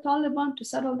by the Taliban to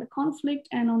settle the conflict,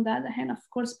 and on the other hand, of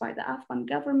course, by the Afghan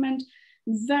government,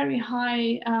 very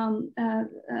high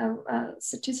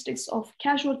statistics of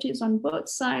casualties on both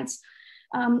sides.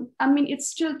 I mean, it's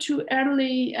still too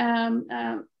early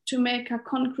to make a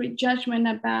concrete judgment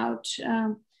about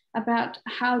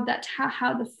how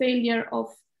the failure of,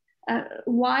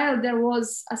 while there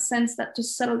was a sense that to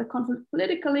settle the conflict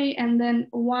politically, and then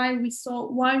why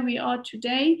we are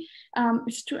today,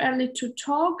 it's too early to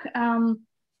talk.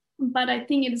 But I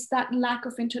think it is that lack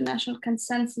of international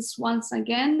consensus once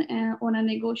again on a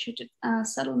negotiated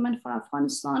settlement for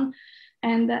Afghanistan,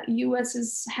 and the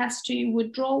US's hasty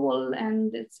withdrawal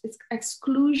and its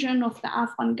exclusion of the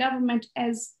Afghan government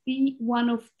as one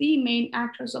of the main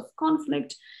actors of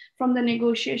conflict from the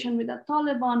negotiation with the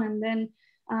Taliban, and then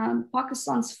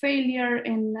Pakistan's failure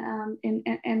in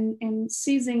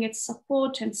seizing its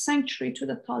support and sanctuary to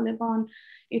the Taliban.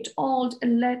 It all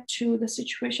led to the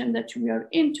situation that we are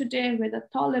in today, where the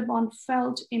Taliban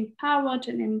felt empowered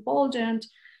and emboldened,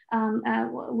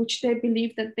 which they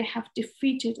believe that they have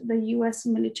defeated the US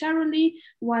militarily,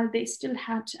 while they still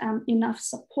had enough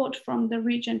support from the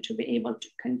region to be able to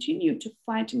continue to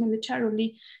fight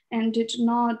militarily, and did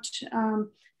not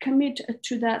commit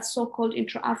to that so-called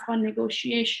intra-Afghan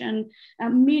negotiation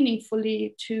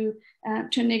meaningfully to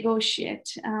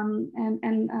negotiate.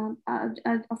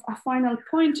 A final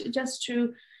point, just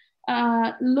to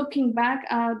looking back,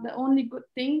 the only good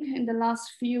thing in the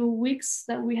last few weeks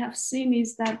that we have seen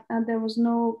is that there was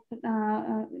no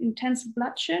intense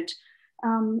bloodshed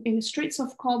in the streets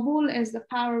of Kabul as the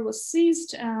power was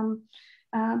seized.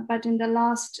 But in the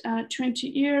last 20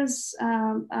 years,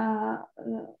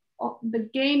 the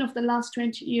gain of the last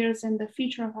 20 years and the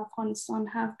future of Afghanistan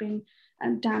have been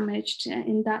damaged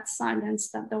in that silence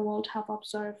that the world have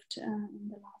observed in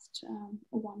the last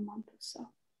 1 month or so.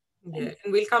 Yeah,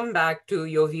 and we'll come back to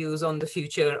your views on the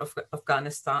future of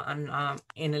Afghanistan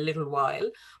in a little while.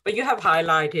 But you have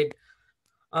highlighted,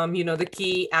 the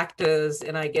key actors,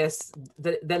 and I guess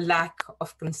the lack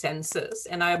of consensus.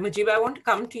 And Mujib, I want to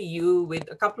come to you with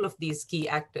a couple of these key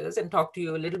actors and talk to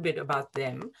you a little bit about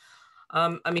them.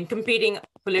 I mean, competing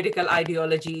political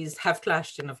ideologies have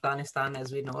clashed in Afghanistan,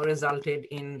 as we know, resulted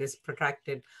in this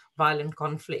protracted violent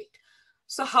conflict.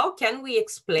 So how can we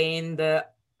explain the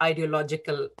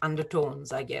ideological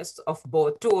undertones, I guess, of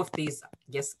two of these,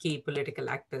 key political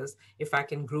actors, if I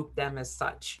can group them as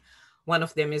such? One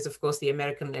of them is, of course, the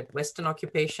American-led Western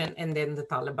occupation, and then the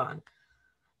Taliban.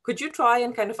 Could you try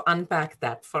and kind of unpack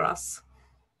that for us?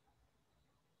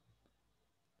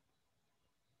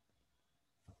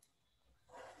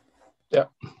 Yeah,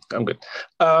 I'm good.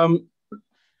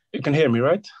 You can hear me,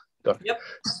 right? Go. Yep.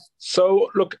 So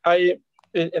look, the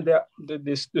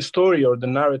story or the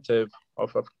narrative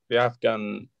of the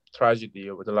Afghan tragedy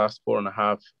over the last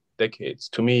 4.5 decades,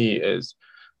 to me, is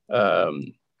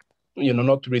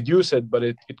not to reduce it, but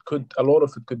a lot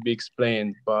of it could be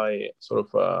explained by sort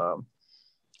of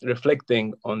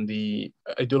reflecting on the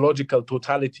ideological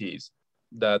totalities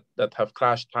that have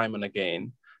clashed time and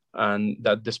again, and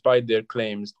that despite their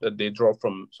claims that they draw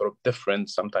from sort of different,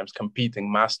 sometimes competing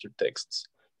master texts,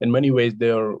 in many ways they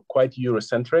are quite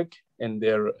Eurocentric in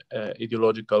their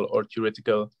ideological or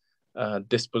theoretical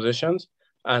dispositions.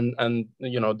 And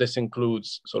this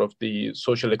includes sort of the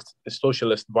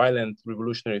socialist, violent,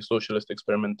 revolutionary socialist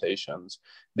experimentations,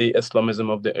 the Islamism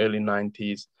of the early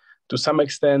 90s. To some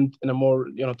extent, in a more,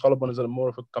 Taliban is a more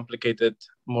of a complicated,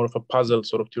 more of a puzzle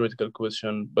sort of theoretical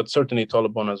question, but certainly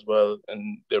Taliban as well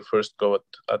in their first go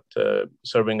at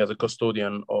serving as a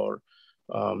custodian or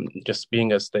just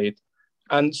being a state.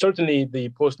 And certainly the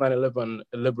post 9/11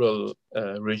 liberal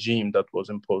regime that was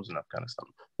imposed in Afghanistan.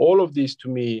 All of these to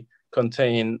me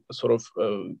contain sort of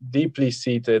deeply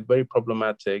seated, very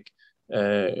problematic,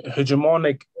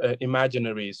 hegemonic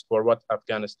imaginaries for what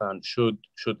Afghanistan should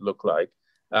look like.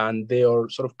 And they are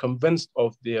sort of convinced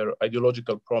of their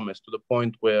ideological promise to the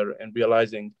point where, in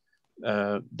realizing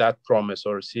that promise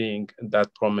or seeing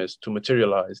that promise to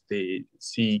materialize, they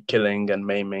see killing and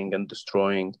maiming and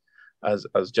destroying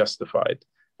as justified.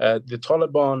 The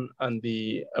Taliban and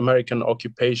the American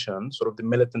occupation, sort of the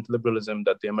militant liberalism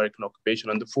that the American occupation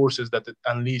and the forces that it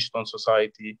unleashed on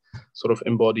society sort of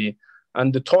embody.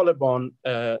 And the Taliban,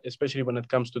 especially when it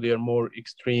comes to their more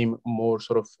extreme, more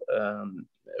sort of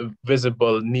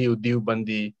visible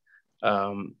neo-Deobandi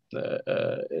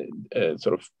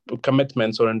sort of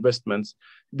commitments or investments,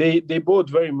 they both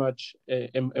very much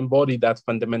embody that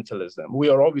fundamentalism. We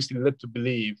are obviously led to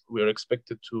believe, we are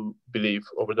expected to believe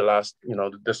over the last,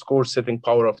 the discourse-setting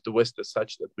power of the West is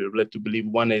such that we're led to believe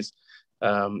one is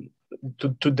to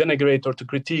denigrate or to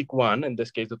critique one, in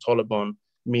this case the Taliban,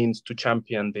 means to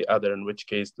champion the other, in which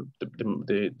case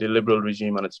the liberal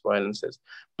regime and its violences.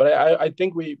 But I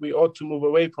think we ought to move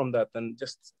away from that and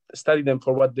just study them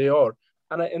for what they are.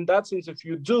 And in that sense, if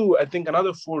you do, I think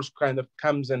another force kind of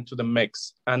comes into the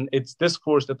mix. And it's this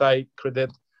force that I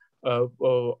credit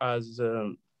as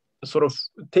sort of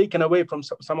taken away from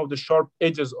some of the sharp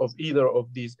edges of either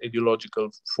of these ideological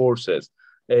forces.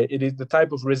 It is the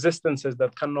type of resistances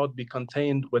that cannot be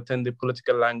contained within the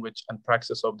political language and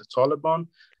praxis of the Taliban,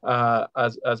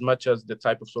 as much as the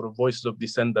type of sort of voices of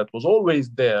dissent that was always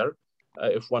there,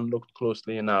 if one looked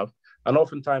closely enough, and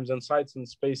oftentimes in sites and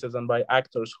spaces and by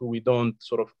actors who we don't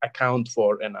sort of account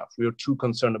for enough. We are too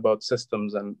concerned about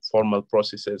systems and formal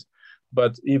processes.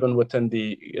 But even within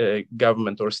the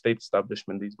government or state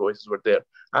establishment, these voices were there.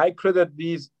 I credit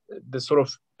the sort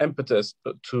of impetus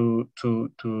to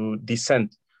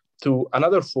dissent to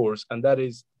another force, and that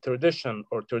is tradition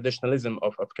or traditionalism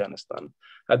of Afghanistan,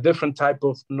 a different type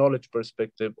of knowledge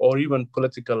perspective or even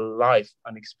political life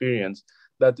and experience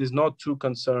that is not too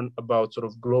concerned about sort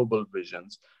of global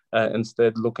visions,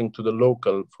 instead looking to the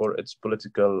local for its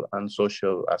political and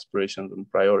social aspirations and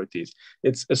priorities.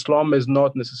 Islam is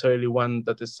not necessarily one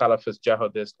that is Salafist,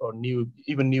 jihadist, or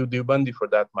even new Deobandi for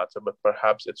that matter, but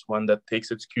perhaps it's one that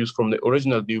takes its cues from the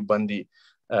original Deobandi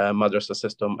madrasa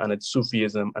system and its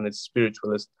Sufism and its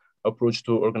spiritualist approach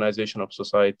to organization of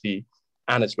society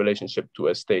and its relationship to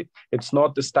a state. It's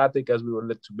not the static as we were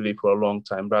led to believe for a long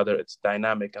time, rather it's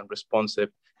dynamic and responsive.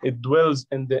 It dwells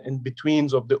in the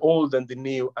in-betweens of the old and the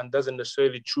new and doesn't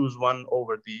necessarily choose one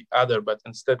over the other, but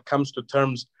instead comes to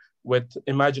terms with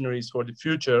imaginaries for the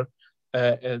future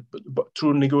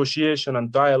through negotiation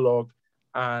and dialogue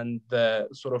and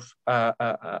sort of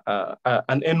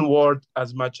an inward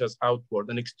as much as outward,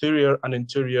 an exterior and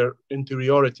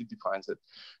interiority defines it.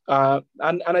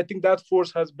 And I think that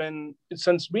force has been,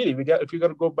 since really, if you got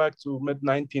to go back to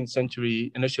mid-19th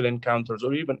century initial encounters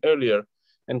or even earlier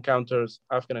encounters,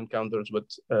 Afghan encounters with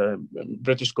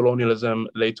British colonialism,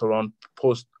 later on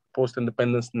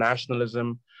post-independence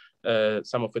nationalism,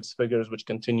 some of its figures which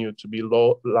continue to be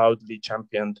loudly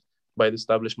championed by the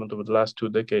establishment over the last 2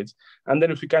 decades. And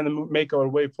then if we kind of make our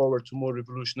way forward to more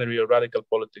revolutionary or radical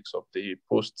politics of the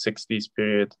post-60s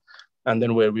period, and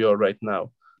then where we are right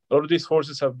now. All of these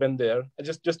forces have been there.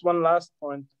 Just one last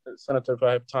point, Senator, if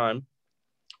I have time.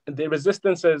 The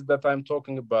resistances that I'm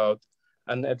talking about,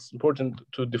 and it's important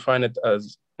to define it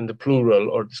as in the plural,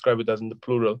 or describe it as in the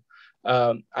plural.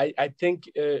 I think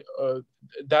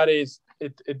that is,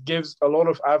 it gives a lot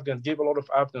of Afghans, gave a lot of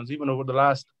Afghans, even over the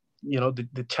last,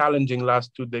 the challenging last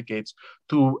 2 decades,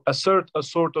 to assert a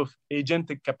sort of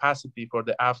agentic capacity for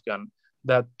the Afghan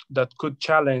that could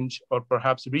challenge or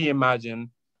perhaps reimagine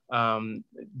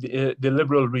the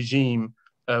liberal regime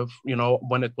of,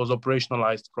 when it was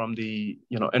operationalized from the,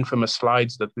 infamous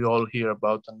slides that we all hear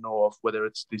about and know of, whether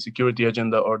it's the security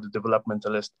agenda or the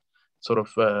developmentalist sort of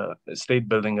state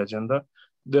building agenda.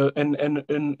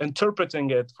 In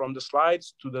interpreting it from the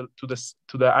slides to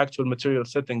the actual material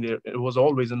setting there, it was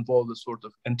always involved a sort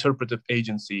of interpretive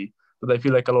agency that I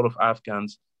feel like a lot of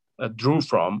Afghans drew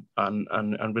from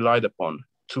and relied upon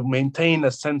to maintain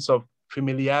a sense of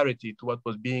familiarity to what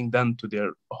was being done to their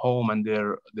home and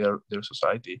their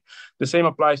society. The same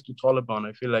applies to Taliban.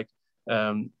 I feel like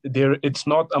it's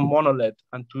not a monolith,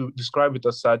 and to describe it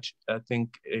as such, I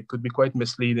think it could be quite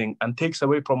misleading and takes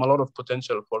away from a lot of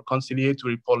potential for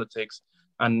conciliatory politics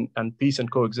and peace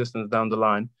and coexistence down the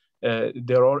line.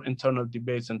 There are internal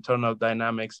debates, internal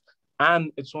dynamics,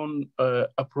 and its own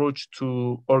approach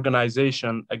to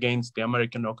organization against the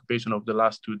American occupation of the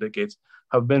last 2 decades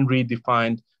have been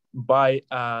redefined by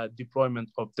deployment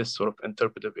of this sort of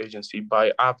interpretive agency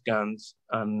by Afghans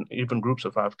and even groups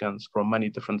of Afghans from many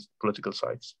different political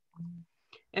sides.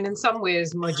 And in some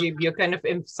ways, Mujib, you're kind of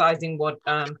emphasizing what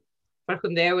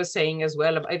Farkhondeh was saying as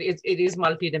well. It is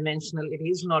multidimensional, it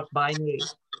is not binary.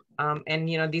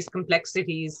 And these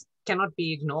complexities cannot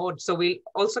be ignored. So we'll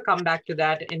also come back to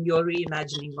that in your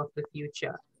reimagining of the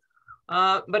future.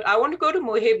 But I want to go to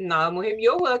Mohib now. Mohib,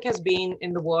 your work has been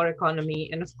in the war economy,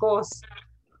 and of course,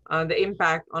 the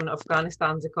impact on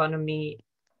Afghanistan's economy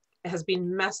has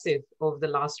been massive over the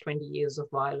last 20 years of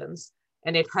violence,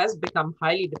 and it has become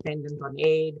highly dependent on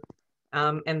aid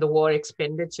and the war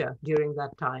expenditure during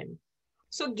that time.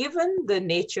 So given the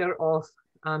nature of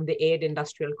the aid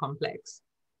industrial complex,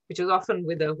 which is often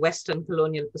with a Western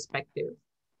colonial perspective,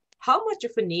 how much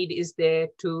of a need is there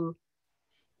to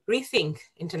rethink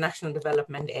international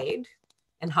development aid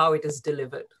and how it is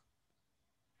delivered?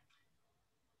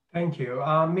 Thank you.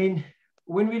 I mean,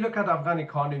 when we look at Afghan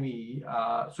economy,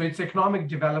 so it's economic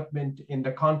development in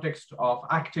the context of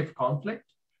active conflict,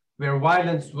 where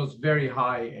violence was very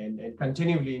high and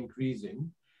continually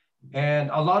increasing, and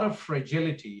a lot of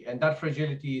fragility. And that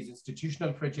fragility is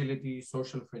institutional fragility,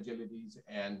 social fragilities,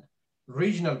 and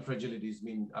regional fragilities. I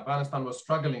mean, Afghanistan was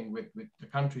struggling with the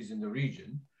countries in the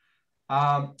region.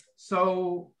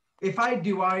 So if I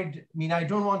divide, I mean, I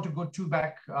don't want to go too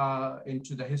back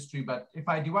into the history, but if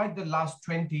I divide the last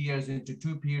 20 years into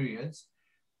 2 periods,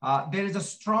 there is a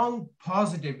strong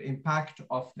positive impact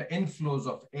of the inflows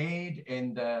of aid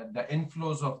and the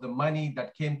inflows of the money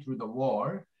that came through the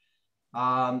war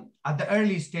at the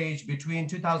early stage between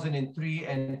 2003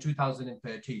 and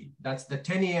 2013. That's the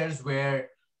 10 years where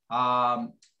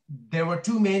there were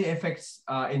 2 main effects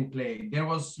in play. There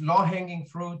was low-hanging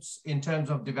fruits in terms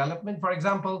of development. For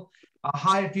example,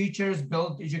 hired teachers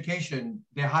built education.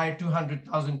 They hired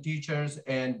 200,000 teachers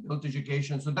and built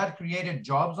education. So that created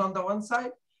jobs on the one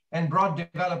side and brought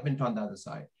development on the other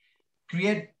side.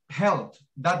 Create health.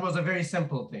 That was a very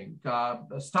simple thing.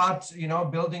 Start,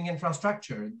 building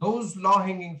infrastructure. Those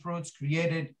low-hanging fruits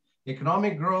created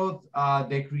economic growth.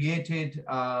 They created,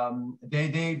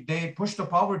 they pushed the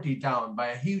poverty down by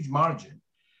a huge margin.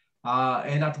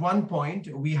 And at one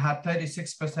point, we had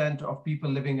 36% of people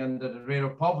living under the rate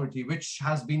of poverty, which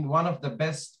has been one of the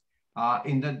best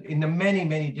in the many,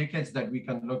 many decades that we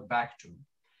can look back to.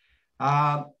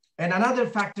 And another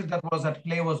factor that was at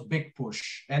play was big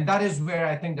push. And that is where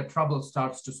I think the trouble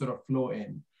starts to sort of flow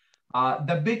in.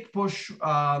 The big push,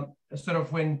 sort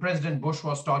of when President Bush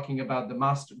was talking about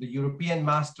the European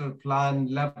master plan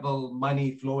level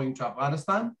money flowing to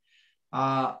Afghanistan,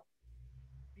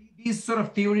 these sort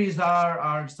of theories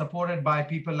are supported by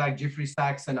people like Jeffrey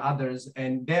Sachs and others,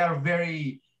 and they are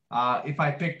very, if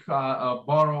I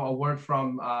borrow a word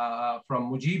from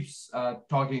Mujib's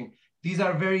talking, these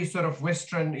are very sort of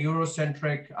Western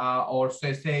Eurocentric or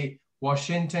say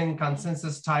Washington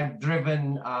consensus type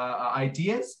driven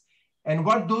ideas. And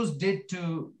what those did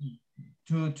to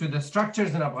the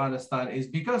structures in Afghanistan is,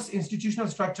 because institutional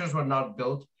structures were not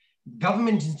built,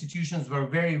 government institutions were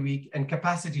very weak and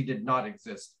capacity did not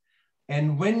exist.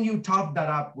 And when you top that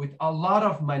up with a lot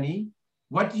of money,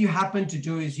 what you happen to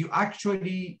do is you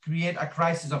actually create a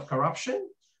crisis of corruption.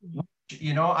 Which,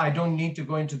 I don't need to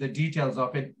go into the details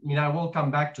of it. I mean, I will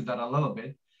come back to that a little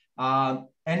bit.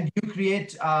 And you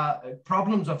create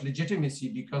problems of legitimacy,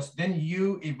 because then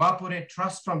you evaporate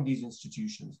trust from these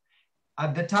institutions.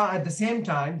 At the same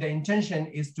time, the intention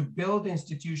is to build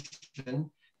institutions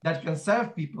that can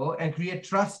serve people and create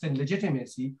trust and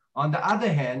legitimacy. On the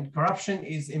other hand, corruption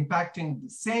is impacting the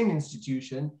same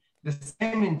institution, the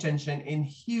same intention in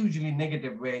hugely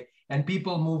negative way, and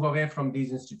people move away from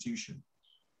these institutions.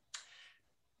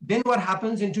 Then what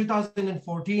happens in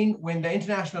 2014, when the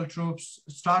international troops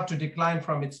start to decline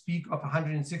from its peak of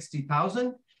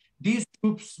 160,000, these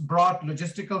troops brought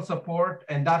logistical support,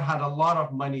 and that had a lot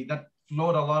of money, that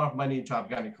flowed a lot of money into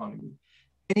Afghan economy.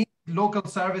 Any local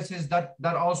services that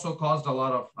also caused a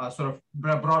lot of,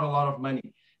 brought a lot of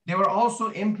money. They were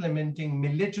also implementing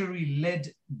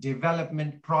military-led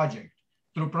development project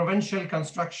through provincial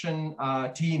construction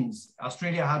teams.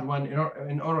 Australia had one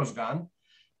in Orozgan.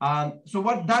 So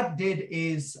what that did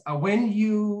is when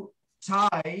you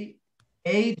tie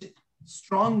aid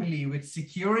strongly with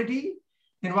security,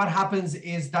 then what happens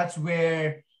is that's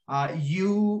where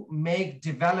you make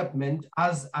development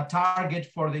as a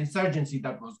target for the insurgency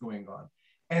that was going on.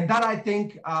 And that, I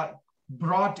think,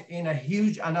 brought in a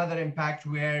huge another impact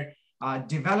where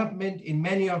development in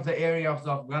many of the areas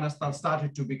of Afghanistan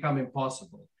started to become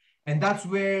impossible. And that's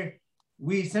where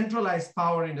we centralized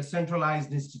power in the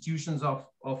centralized institutions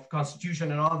of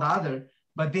constitution and all the other,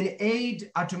 but then aid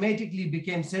automatically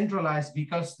became centralized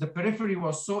because the periphery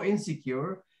was so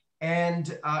insecure. And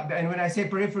when I say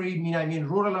periphery, I mean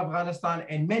rural Afghanistan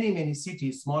and many, many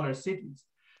cities, smaller cities.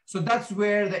 So that's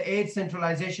where the aid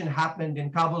centralization happened,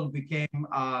 and Kabul became,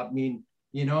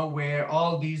 where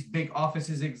all these big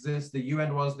offices exist, the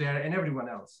UN was there and everyone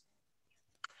else.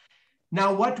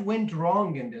 Now, what went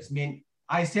wrong in this?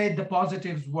 I said the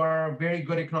positives were very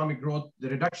good economic growth, the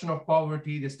reduction of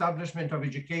poverty, the establishment of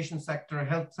education sector,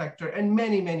 health sector, and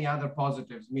many, many other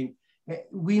positives.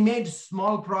 We made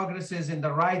small progresses in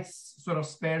the rights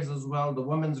spheres as well, the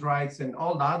women's rights and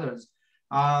all the others.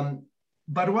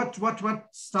 But what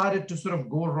started to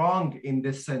go wrong in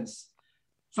this sense?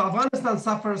 So Afghanistan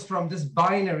suffers from this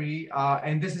binary,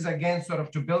 and this is again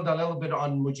to build a little bit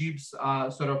on Mujib's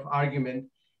argument,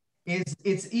 is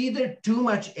it's either too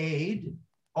much aid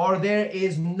or there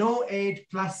is no aid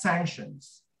plus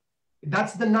sanctions.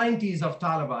 That's the 90s of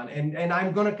Taliban. And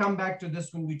I'm going to come back to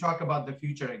this when we talk about the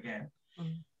future again.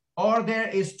 Mm-hmm. Or there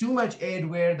is too much aid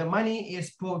where the money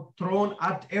is thrown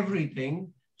at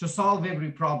everything to solve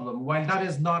every problem, while that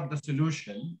is not the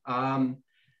solution.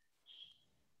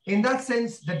 In that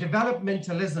sense, the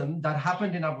developmentalism that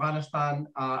happened in Afghanistan,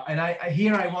 and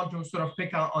I want to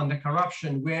pick out on the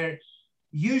corruption, where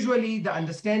usually the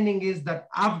understanding is that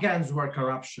Afghans were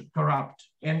corrupt,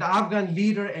 and the Afghan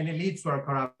leader and elites were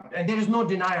corrupt. And there is no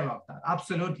denial of that,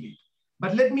 absolutely.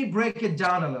 But let me break it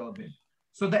down a little bit.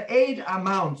 So the aid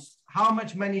amounts, how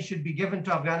much money should be given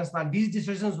to Afghanistan, these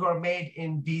decisions were made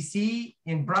in DC,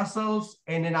 in Brussels,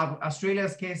 and in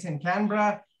Australia's case in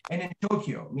Canberra, and in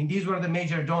Tokyo. These were the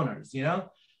major donors,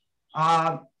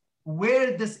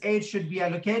 where this aid should be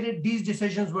allocated, these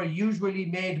decisions were usually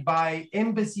made by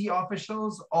embassy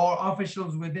officials or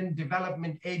officials within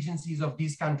development agencies of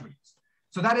these countries.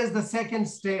 So that is the second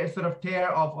tier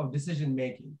of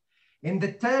decision-making. In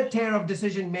the third tier of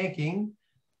decision-making,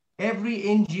 every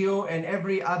NGO and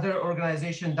every other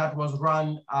organization that was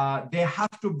run, they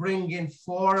have to bring in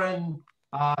foreign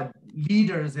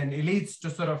leaders and elites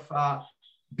to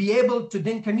be able to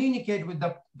then communicate with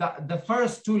the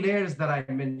first two layers that I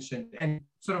mentioned and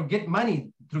get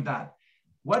money through that.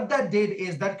 What that did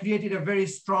is that created a very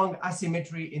strong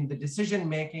asymmetry in the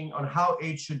decision-making on how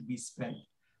aid should be spent.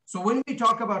 So when we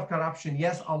talk about corruption,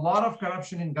 yes, a lot of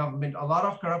corruption in government, a lot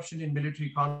of corruption in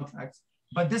military contracts,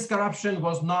 but this corruption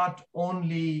was not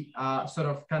only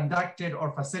conducted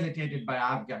or facilitated by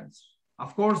Afghans.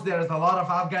 Of course, there is a lot of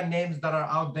Afghan names that are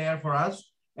out there for us,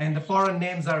 and the foreign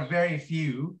names are very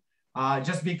few,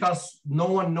 just because no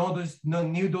one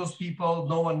knew those people.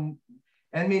 No one,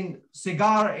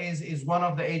 SIGAR is one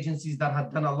of the agencies that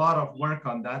had done a lot of work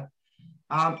on that.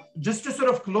 Just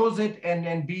to close it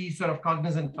and be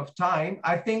cognizant of time,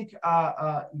 I think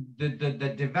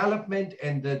the development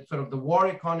and the war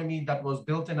economy that was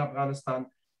built in Afghanistan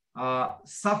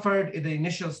suffered in the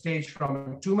initial stage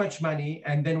from too much money.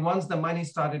 And then once the money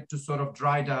started to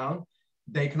dry down,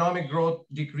 the economic growth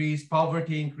decreased,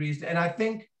 poverty increased. And I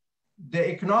think the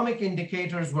economic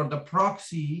indicators were the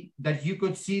proxy that you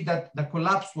could see that the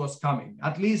collapse was coming.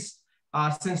 At least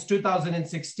since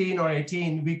 2016 or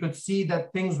 18, we could see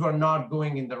that things were not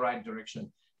going in the right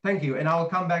direction. Thank you. And I'll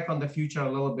come back on the future a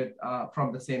little bit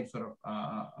from the same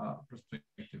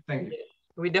perspective. Thank you.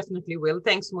 We definitely will.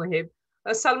 Thanks, Mohib.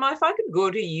 Salma, if I could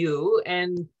go to you,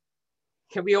 and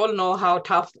we all know how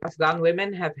tough Afghan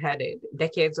women have had it,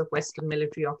 decades of Western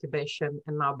military occupation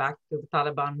and now back to the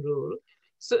Taliban rule.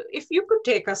 So if you could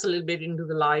take us a little bit into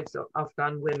the lives of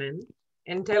Afghan women,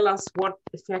 and tell us what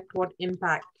effect, what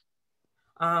impact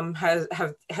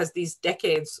has these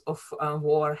decades of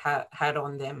war had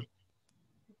on them?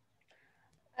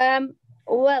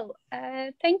 Well,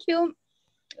 thank you.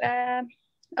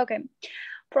 Okay,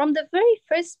 from the very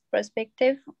first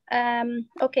perspective,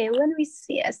 okay, when we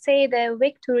say the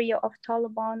victory of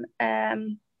Taliban,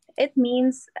 it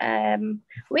means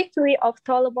victory of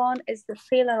Taliban is the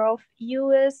failure of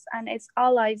US and its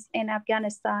allies in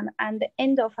Afghanistan and the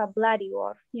end of a bloody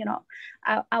war, you know,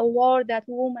 a war that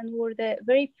women were the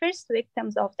very first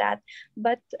victims of that.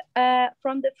 But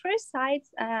from the first side,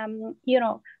 you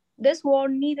know, this war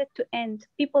needed to end.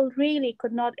 People really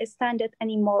could not stand it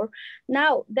anymore.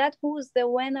 Now, that who's the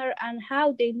winner and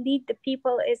how they lead the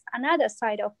people is another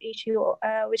side of issue,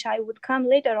 which I would come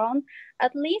later on.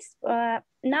 At least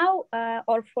now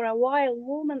or for a while,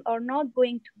 women are not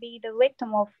going to be the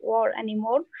victim of war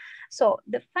anymore. So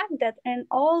the fact that in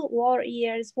all war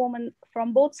years, women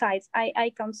from both sides,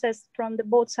 I consist from the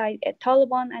both sides,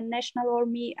 Taliban and National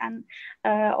Army, and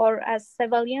or as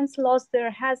civilians lost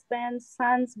their husbands,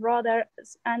 sons, brothers,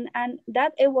 and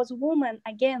that it was women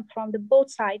again from the both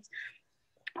sides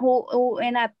who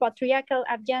in a patriarchal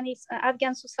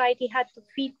Afghan society had to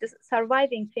feed the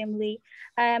surviving family.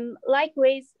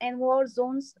 Likewise, in war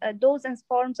zones, dozens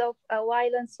forms of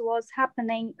violence was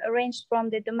happening, ranged from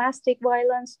the domestic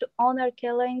violence to honor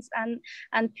killings and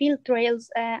field trials,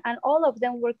 and all of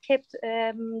them were kept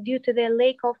due to the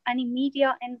lack of any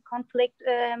media in conflict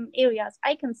areas.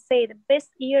 I can say the best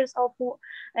years of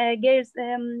girls'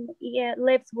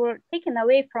 lives were taken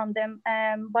away from them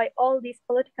by all these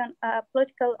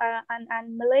political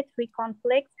and military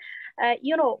conflicts.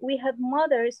 You know, we have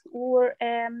mothers who were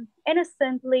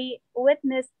innocently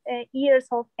witnessed years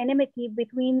of enmity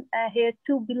between her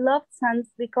two beloved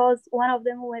sons because one of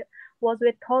them was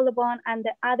with Taliban and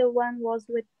the other one was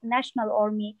with National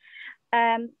Army.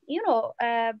 You know,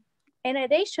 in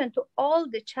addition to all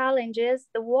the challenges,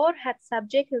 the war had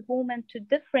subjected women to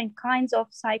different kinds of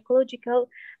psychological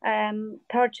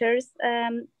tortures.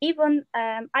 Even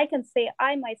I can say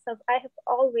I myself, I have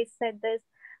always said this,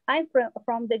 I'm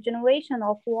from the generation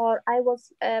of war. I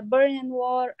was born in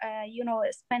war, you know,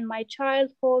 spent my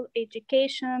childhood,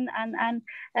 education, and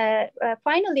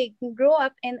finally grew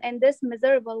up in this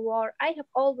miserable war. I have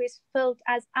always felt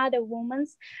as other women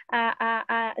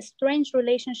a strange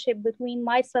relationship between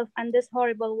myself and this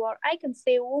horrible war. I can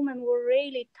say women were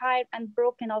really tired and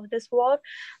broken of this war.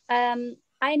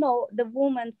 I know the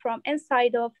women from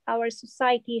inside of our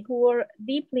society who were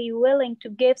deeply willing to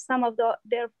give some of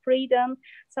their freedom,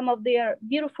 some of their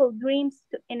beautiful dreams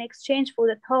in exchange for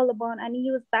the Taliban and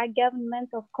use that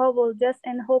government of Kabul just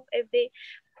in hope if they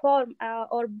form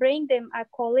or bring them a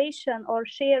coalition or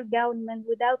share government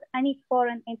without any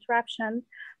foreign interruption.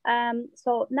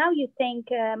 So now you think,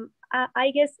 I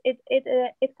guess it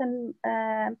can,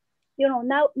 you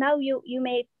know, now you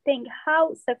may think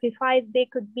how sacrificed they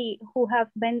could be who have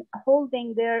been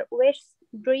holding their wishes,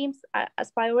 dreams,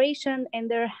 aspiration in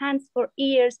their hands for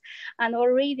years and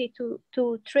are ready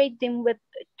to trade them with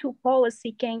two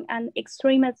power-seeking and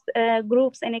extremist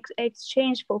groups in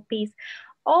exchange for peace.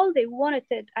 All they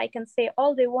wanted, I can say,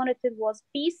 all they wanted was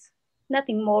peace,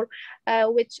 nothing more,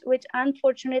 which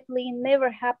unfortunately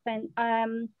never happened.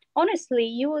 Honestly,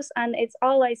 US and its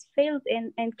allies failed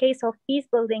in case of peace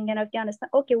building in Afghanistan.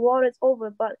 Okay, war is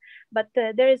over, but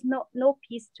there is no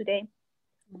peace today.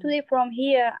 Today from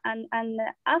here and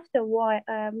after war,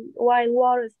 while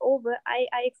war is over, I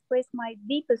express my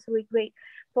deepest regret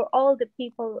for all the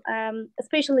people,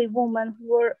 especially women who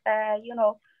were, you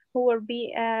know, who were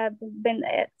been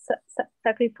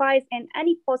sacrificed in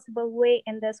any possible way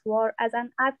in this war. As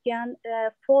an Afghan,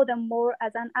 furthermore,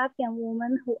 as an Afghan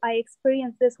woman who I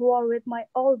experienced this war with my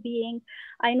all being,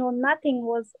 I know nothing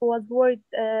was worth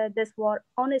this war.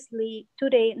 Honestly,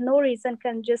 today, no reason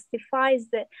can justify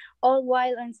the all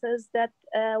violences that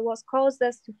was caused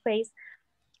us to face.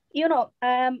 You know,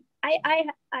 I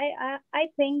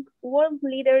think world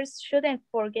leaders shouldn't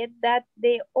forget that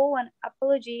they owe an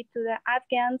apology to the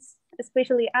Afghans,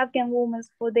 especially Afghan women,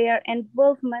 for their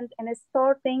involvement in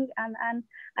starting and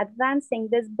advancing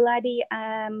this bloody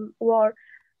war.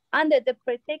 Under the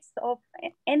pretext of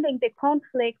ending the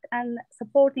conflict and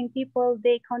supporting people,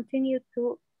 they continued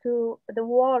to the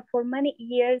war for many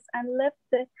years and left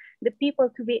the people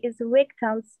to be as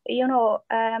victims, you know,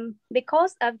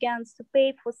 because Afghans to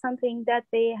pay for something that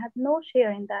they had no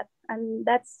share in that, and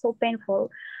that's so painful.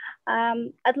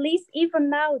 At least even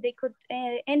now they could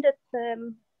end it,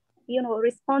 you know,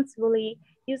 responsibly.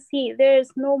 You see, there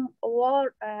is no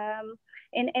war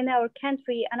in our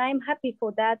country, and I'm happy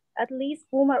for that. At least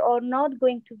women are not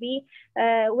going to be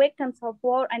victims of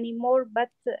war anymore, but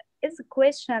it's a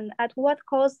question at what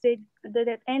cost did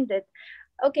it ended.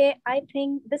 Okay, I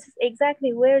think this is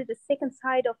exactly where the second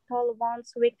side of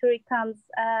Taliban's victory comes.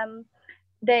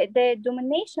 The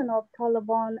domination of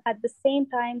Taliban at the same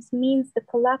time means the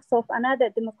collapse of another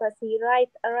democracy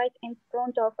right in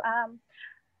front of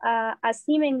a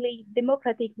seemingly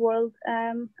democratic world,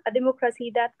 a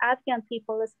democracy that Afghan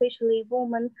people, especially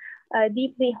women,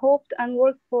 deeply hoped and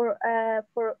worked for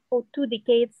 2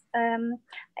 decades.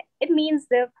 It means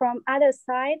that from other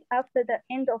side, after the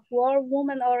end of war,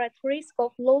 women are at risk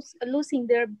of losing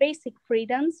their basic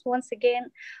freedoms. Once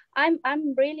again,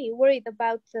 I'm really worried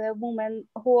about women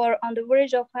who are on the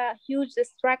verge of a huge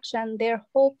destruction. Their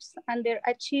hopes and their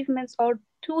achievements are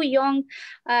too young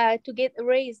to get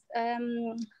erased.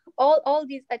 All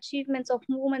these achievements of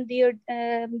women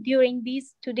during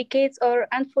these 2 decades are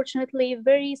unfortunately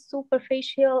very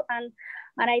superficial, and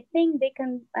I think they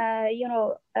can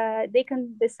they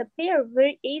can disappear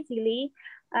very easily.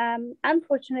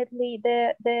 Unfortunately,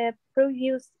 the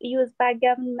previous US-backed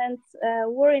governments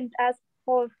weren't as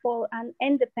powerful and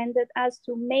independent as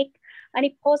to make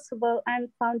any possible and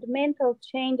fundamental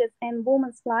changes in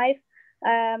women's life.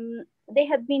 They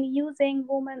had been using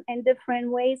women in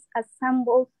different ways as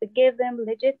symbols to give them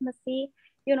legitimacy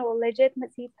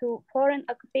to foreign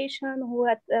occupation who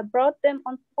had brought them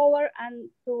on power and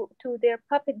to their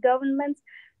puppet governments.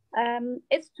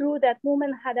 It's true that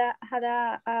women had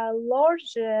a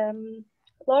large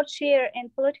share in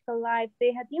political life.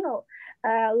 They had,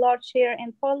 a large share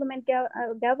in parliament,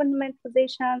 government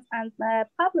positions, and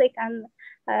public and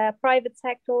private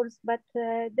sectors. But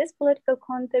this political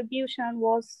contribution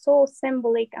was so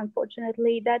symbolic,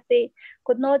 unfortunately, that they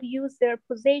could not use their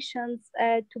positions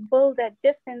to build a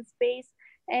defense base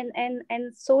and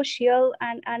social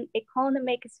and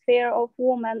economic sphere of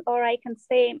women, or I can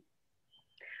say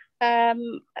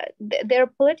their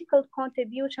political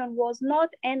contribution was not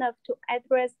enough to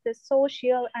address the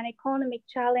social and economic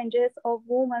challenges of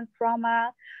women from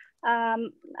a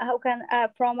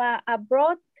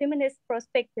broad feminist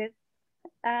perspective.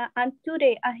 And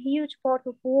today, a huge part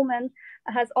of women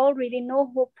has already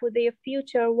no hope for their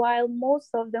future, while most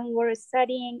of them were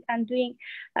studying and doing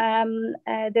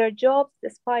their jobs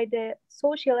despite the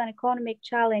social and economic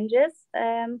challenges.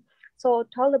 So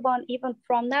Taliban, even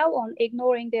from now on,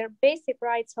 ignoring their basic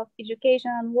rights of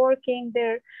education and working,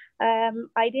 their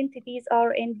identities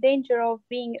are in danger of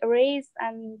being erased.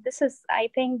 And I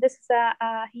think this is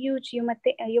a huge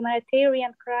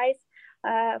humanitarian crisis.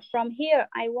 From here,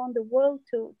 I want the world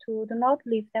to do not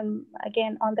leave them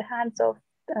again on the hands of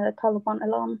Taliban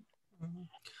alone.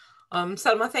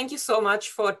 Salma, thank you so much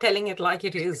for telling it like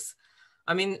it is.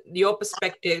 I mean, your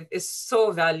perspective is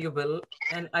so valuable,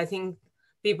 and I think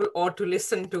people ought to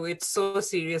listen to it so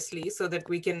seriously so that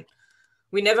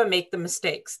we never make the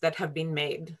mistakes that have been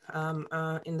made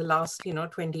in the last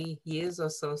 20 years or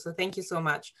so. So thank you so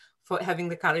much for having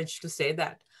the courage to say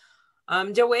that.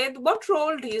 Jawed, what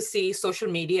role do you see social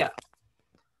media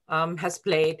has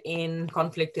played in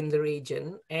conflict in the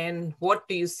region? And what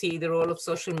do you see the role of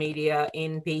social media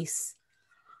in peace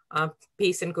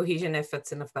and cohesion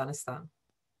efforts in Afghanistan?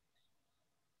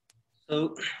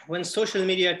 So when social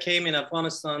media came in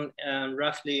Afghanistan,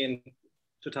 roughly in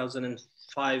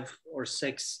 2005 or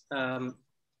 6,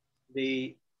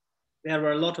 there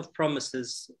were a lot of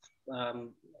promises.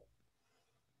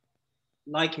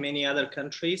 Like many other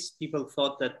countries, people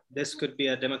thought that this could be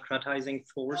a democratizing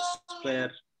force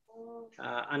where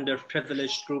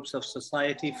underprivileged groups of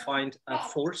society find a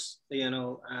force,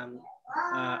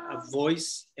 a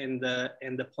voice in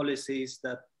the policies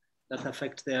that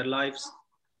affect their lives.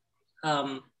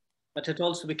 But it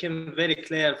also became very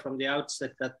clear from the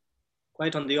outset that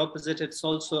quite on the opposite, it's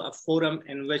also a forum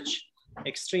in which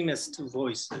extremist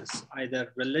voices,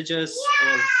 either religious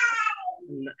or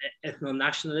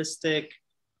ethno-nationalistic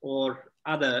or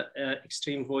other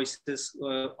extreme voices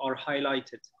are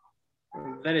highlighted.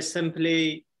 Very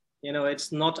simply,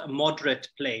 it's not a moderate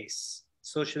place.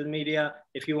 Social media,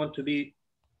 if you want to be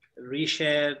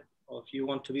reshared or if you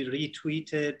want to be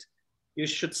retweeted, you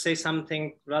should say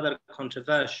something rather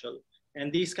controversial.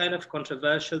 And these kind of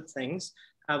controversial things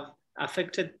have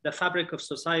affected the fabric of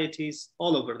societies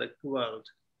all over the world.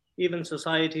 Even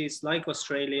societies like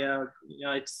Australia,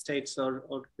 United States, or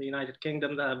the United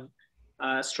Kingdom that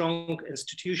have strong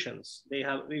institutions. They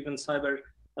have even cyber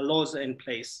laws in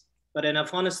place. But in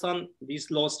Afghanistan,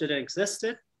 these laws didn't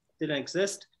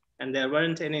exist, and there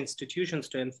weren't any institutions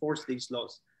to enforce these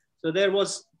laws. So there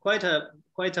was quite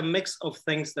a mix of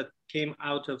things that came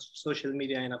out of social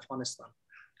media in Afghanistan.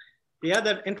 The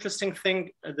other interesting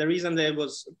thing, the reason that it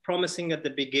was promising at the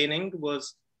beginning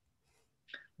was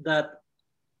that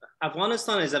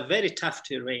Afghanistan is a very tough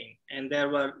terrain, and there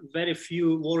were very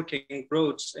few working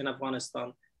roads in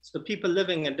Afghanistan. So people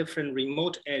living in different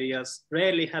remote areas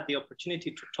rarely had the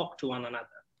opportunity to talk to one another.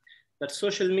 But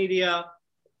social media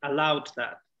allowed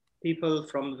that. People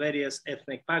from various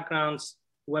ethnic backgrounds,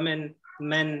 women,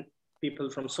 men, people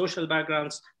from social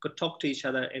backgrounds could talk to each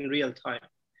other in real time.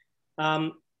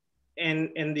 And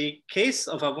in the case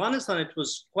of Afghanistan, it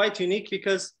was quite unique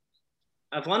because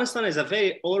Afghanistan is a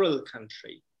very oral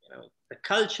country. You know, the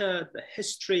culture, the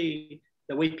history,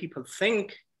 the way people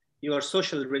think, your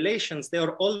social relations, they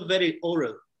are all very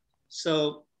oral.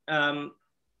 So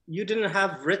you didn't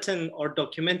have written or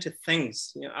documented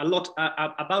things, you know,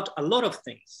 about a lot of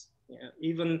things. You know,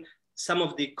 even some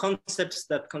of the concepts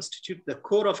that constitute the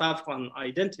core of Afghan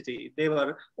identity, they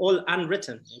were all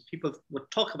unwritten. People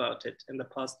would talk about it in the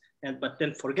past, but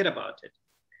then forget about it.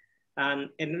 And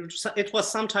it was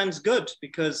sometimes good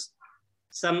because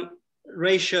some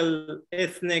racial,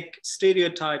 ethnic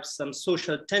stereotypes, some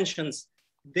social tensions,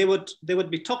 they would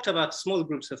be talked about small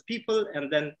groups of people,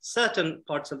 and then certain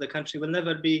parts of the country will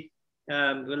never be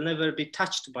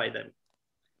touched by them.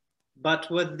 But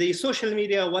with the social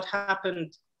media, what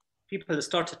happened? People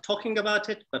started talking about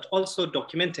it, but also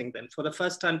documenting them. For the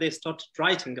first time, they started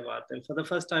writing about them. For the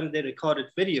first time, they recorded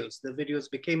videos. The videos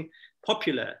became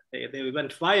popular. They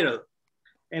went viral.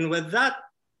 And with that,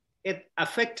 it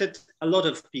affected a lot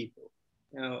of people.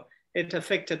 You know, it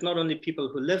affected not only people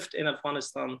who lived in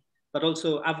Afghanistan, but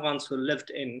also Afghans who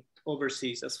lived in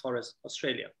overseas as far as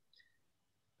Australia.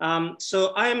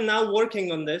 So I am now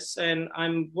working on this, and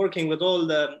I'm working with all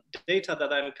the data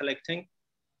that I'm collecting.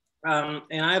 And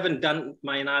I haven't done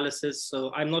my analysis,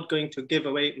 so I'm not going to give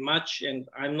away much. And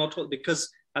I'm not, because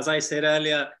as I said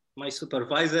earlier, my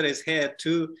supervisor is here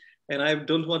too, and I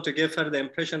don't want to give her the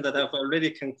impression that I've already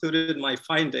concluded my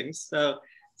findings. So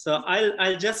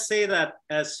I'll just say that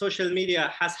social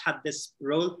media has had this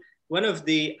role. One of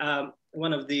the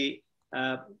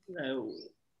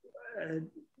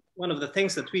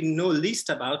things that we know least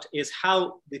about is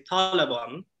how the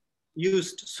Taliban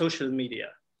used social media,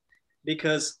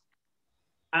 because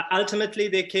ultimately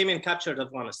they came and captured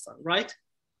Afghanistan, right?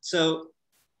 So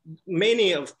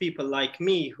many of people like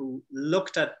me who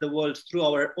looked at the world through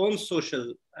our own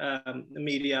social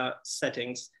media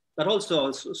settings, but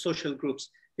also social groups,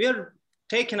 we are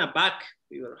taken aback.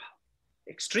 We were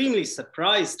extremely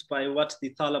surprised by what the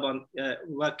Taliban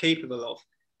were capable of.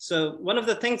 So one of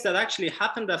the things that actually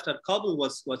happened after Kabul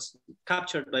was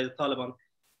captured by the Taliban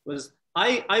was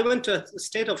I went to a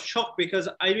state of shock, because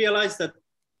I realized that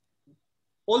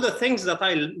all the things that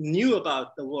I knew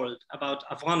about the world, about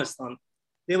Afghanistan,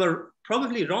 they were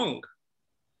probably wrong.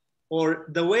 Or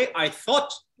the way I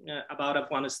thought about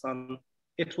Afghanistan,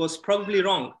 it was probably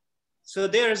wrong. So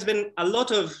there has been a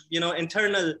lot of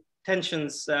internal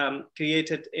tensions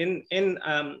created in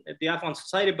the Afghan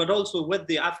society, but also with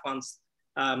the Afghans.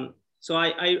 So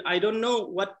I don't know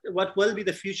what will be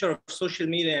the future of social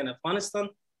media in Afghanistan,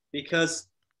 because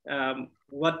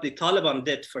what the Taliban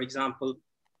did, for example,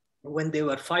 when they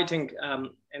were fighting,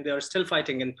 and they are still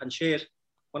fighting in Panjshir,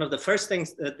 one of the first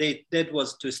things that they did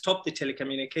was to stop the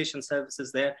telecommunication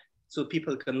services there, so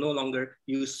people can no longer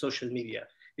use social media.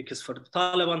 Because for the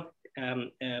Taliban,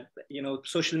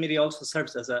 social media also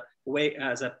serves as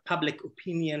a public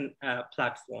opinion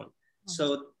platform.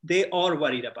 So they are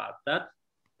worried about that.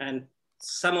 And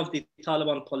some of the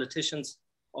Taliban politicians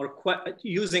are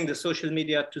using the social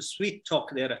media to sweet talk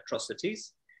their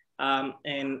atrocities.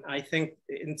 And I think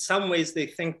in some ways they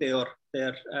think they're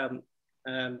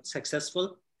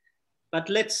successful. But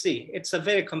let's see, it's a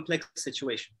very complex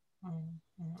situation.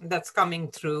 That's coming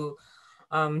through,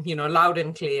 loud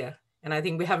and clear. And I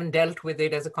think we haven't dealt with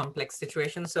it as a complex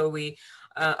situation. So we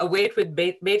await with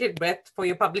bated breath for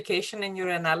your publication and your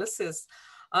analysis.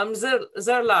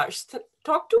 Zarlasht,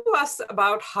 talk to us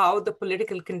about how the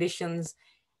political conditions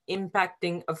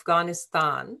impacting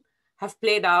Afghanistan have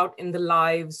played out in the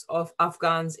lives of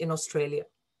Afghans in Australia.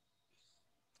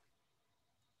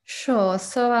 Sure.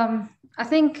 So I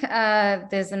think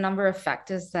there's a number of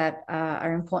factors that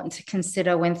are important to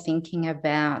consider when thinking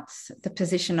about the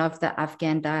position of the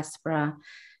Afghan diaspora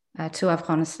to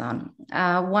Afghanistan.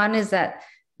 One is that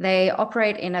they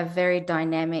operate in a very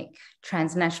dynamic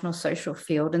transnational social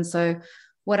field. And so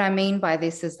what I mean by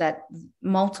this is that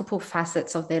multiple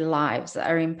facets of their lives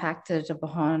are impacted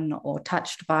upon or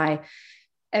touched by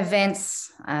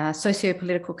events,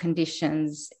 socio-political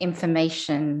conditions,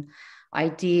 information,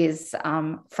 ideas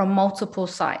from multiple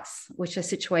sites, which are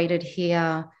situated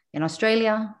here in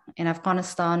Australia, in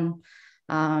Afghanistan,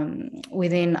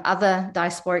 within other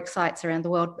diasporic sites around the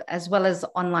world, as well as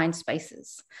online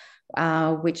spaces,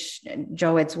 which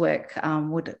Joed's work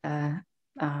would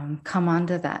come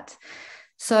under that.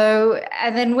 So,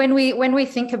 and then when we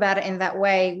think about it in that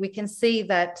way, we can see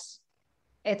that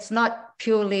it's not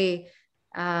purely,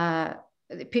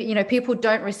 people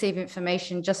don't receive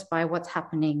information just by what's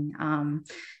happening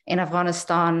in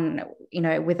Afghanistan,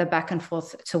 with a back and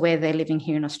forth to where they're living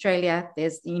here in Australia.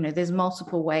 There's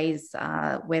multiple ways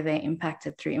where they're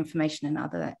impacted through information and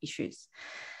other issues.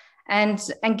 And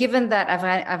given that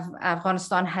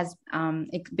Afghanistan has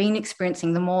been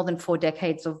experiencing the more than 4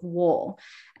 decades of war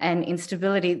and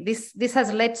instability, this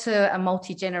has led to a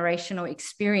multi-generational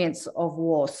experience of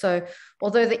war. So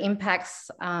although the impacts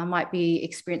might be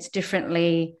experienced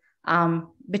differently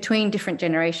between different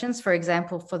generations, for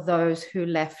example, for those who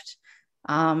left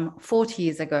 40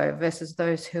 years ago versus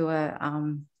those who are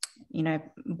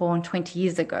born 20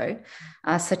 years ago,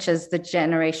 such as the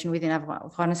generation within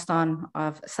Afghanistan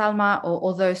of Salma,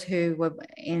 or those who were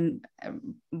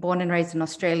born and raised in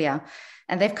Australia,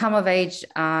 and they've come of age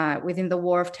within the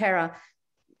war of terror,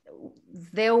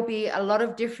 there will be a lot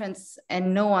of difference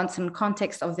and nuance and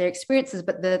context of their experiences.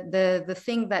 But the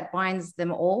thing that binds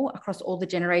them all across all the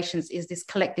generations is this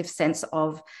collective sense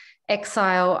of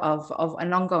exile, of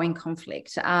an ongoing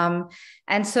conflict. And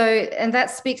that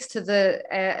speaks to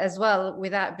as well,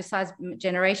 besides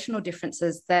generational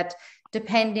differences, that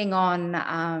depending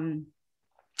on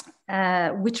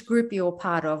which group you're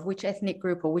part of, which ethnic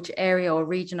group or which area or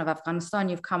region of Afghanistan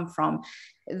you've come from,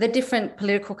 the different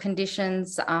political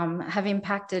conditions have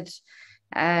impacted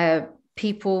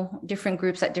people, different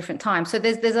groups at different times. So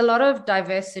there's a lot of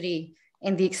diversity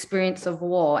in the experience of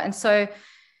war. And so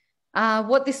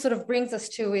what this sort of brings us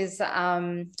to is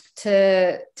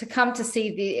to come to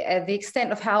see the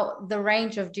extent of how the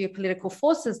range of geopolitical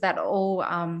forces that all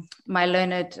my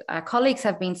learned colleagues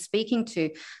have been speaking to,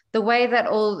 the way that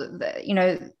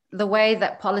the way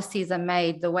that policies are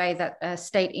made, the way that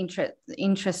state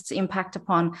interests impact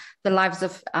upon the lives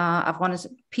of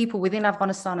people within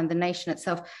Afghanistan and the nation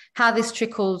itself, how this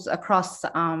trickles across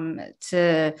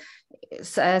to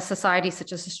societies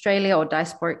such as Australia or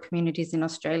diasporic communities in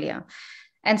Australia.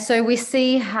 And so we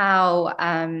see how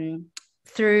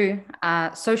through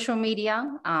social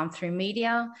media, through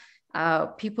media,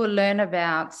 people learn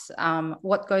about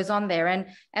what goes on there.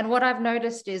 And what I've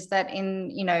noticed is that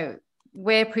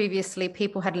where previously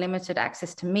people had limited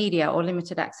access to media or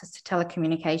limited access to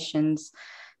telecommunications,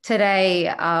 today,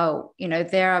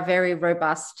 there are very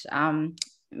robust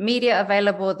media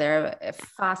available. There are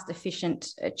fast,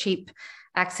 efficient, cheap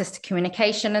access to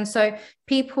communication. And so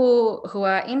people who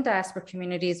are in diaspora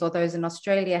communities or those in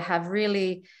Australia have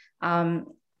really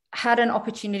had an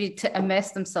opportunity to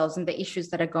immerse themselves in the issues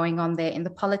that are going on there, in the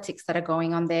politics that are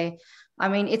going on there. I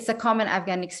mean, it's a common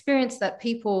Afghan experience that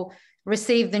people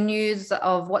receive the news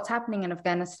of what's happening in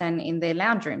Afghanistan in their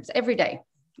lounge rooms every day,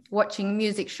 watching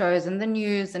music shows and the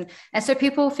news. And so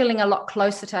people feeling a lot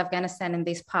closer to Afghanistan in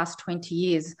these past 20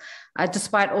 years,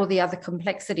 despite all the other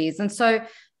complexities. And so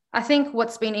I think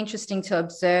what's been interesting to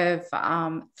observe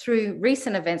through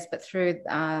recent events, but through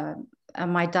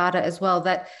my data as well,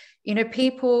 that,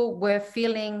 people were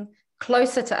feeling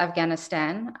closer to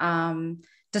Afghanistan,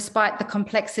 despite the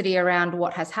complexity around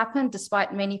what has happened,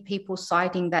 despite many people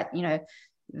citing that,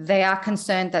 they are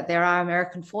concerned that there are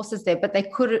American forces there, but they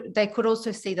could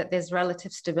also see that there's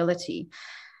relative stability.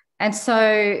 And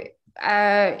so,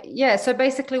 so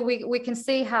basically we can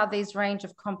see how these range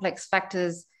of complex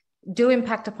factors do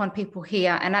impact upon people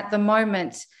here. And at the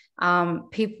moment,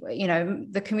 people,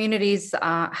 the communities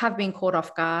have been caught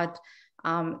off guard.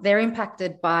 They're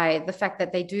impacted by the fact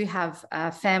that they do have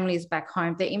families back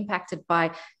home. They're impacted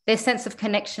by their sense of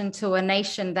connection to a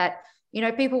nation that,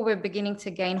 people were beginning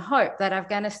to gain hope that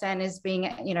Afghanistan is being,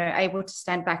 able to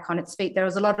stand back on its feet. There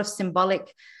was a lot of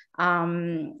symbolic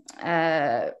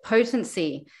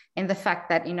potency in the fact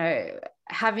that,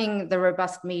 having the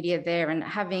robust media there and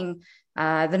having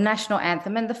the national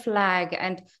anthem and the flag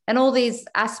and all these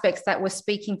aspects that were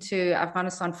speaking to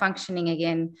Afghanistan functioning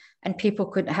again, and people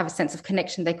could have a sense of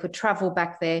connection. They could travel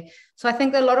back there. So I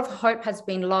think that a lot of hope has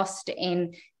been lost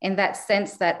in that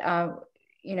sense that,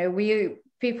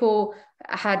 people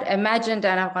had imagined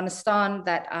an Afghanistan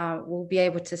that will be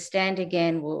able to stand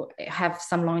again, will have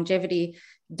some longevity,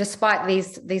 despite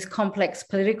these complex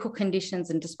political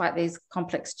conditions and despite these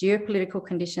complex geopolitical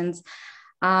conditions.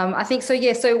 I think so.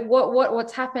 Yeah. So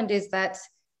what's happened is that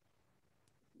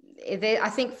I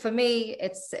think for me,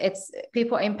 it's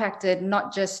people impacted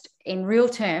not just in real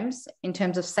terms, in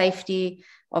terms of safety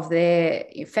of their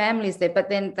families there, but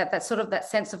then that sort of that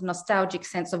sense of nostalgic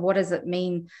sense of what does it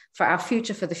mean for our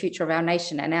future, for the future of our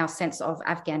nation and our sense of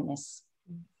Afghanness.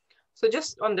 So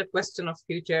just on the question of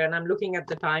future, and I'm looking at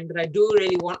the time, but I do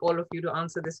really want all of you to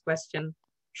answer this question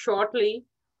shortly,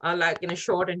 like in a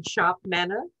short and sharp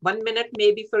manner. 1 minute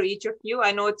maybe for each of you.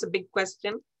 I know it's a big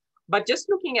question, but just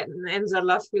looking at, and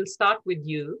Zarlasht, we'll start with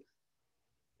you.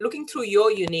 Looking through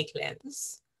your unique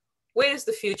lens, where is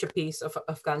the future peace of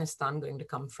Afghanistan going to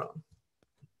come from?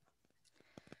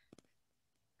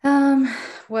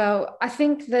 Well, I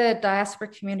think the diaspora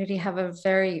community have a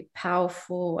very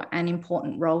powerful and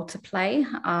important role to play.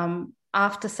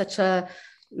 After such a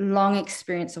long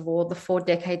experience of war, the 4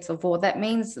 decades of war, that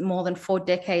means more than 4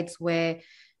 decades where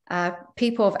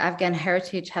people of Afghan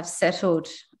heritage have settled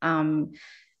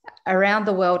around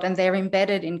the world, and they're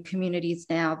embedded in communities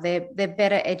now. They're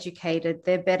better educated,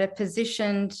 they're better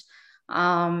positioned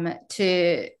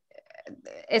to.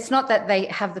 It's not that they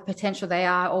have the potential, they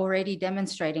are already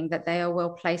demonstrating that they are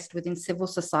well placed within civil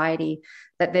society,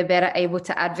 that they're better able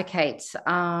to advocate,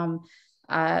 to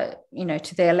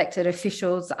their elected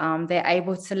officials. They're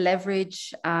able to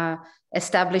leverage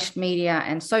established media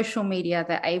and social media.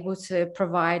 They're able to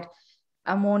provide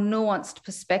a more nuanced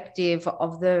perspective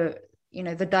of the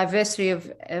diversity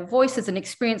of voices and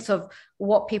experience of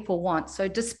what people want. So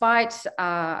despite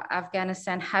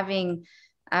Afghanistan having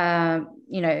a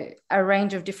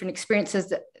range of different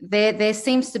experiences, there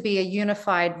seems to be a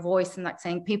unified voice in that,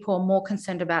 saying people are more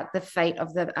concerned about the fate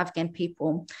of the Afghan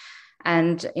people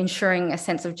and ensuring a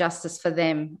sense of justice for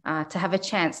them to have a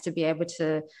chance to be able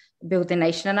to build the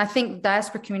nation. And I think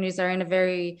diaspora communities are in a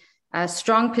very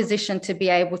strong position to be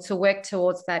able to work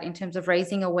towards that in terms of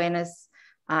raising awareness,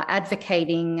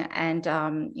 advocating, and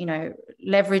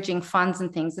leveraging funds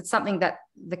and things. It's something that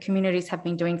the communities have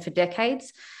been doing for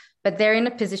decades. But they're in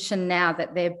a position now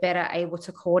that they're better able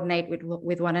to coordinate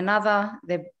with one another.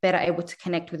 They're better able to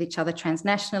connect with each other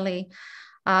transnationally.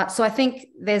 So I think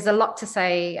there's a lot to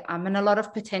say and a lot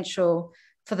of potential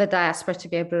for the diaspora to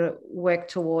be able to work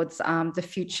towards the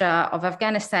future of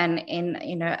Afghanistan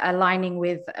in aligning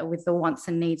with the wants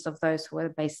and needs of those who are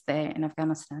based there in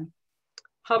Afghanistan.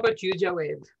 How about you,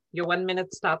 Jawed? Your 1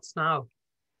 minute starts now.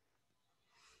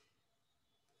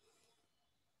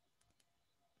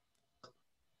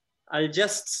 I'll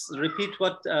just repeat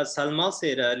what Salma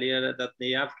said earlier, that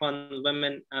the Afghan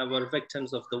women were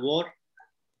victims of the war.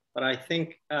 But I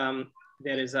think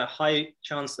there is a high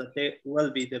chance that they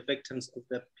will be the victims of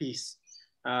the peace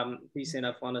in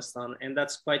Afghanistan. And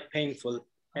that's quite painful.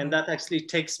 And that actually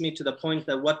takes me to the point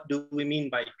that what do we mean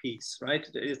by peace, right?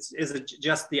 Is it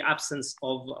just the absence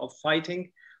of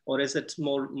fighting, or is it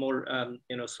more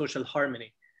social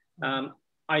harmony?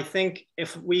 I think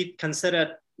if we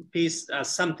consider peace as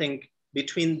something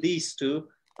between these two,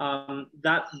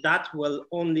 that will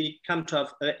only come to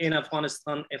in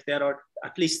Afghanistan if there are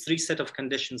at least 3 sets of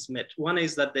conditions met. One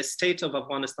is that the state of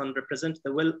Afghanistan represents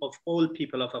the will of all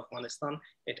people of Afghanistan.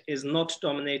 It is not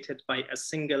dominated by a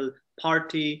single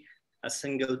party, a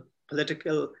single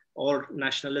political or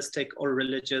nationalistic or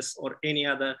religious or any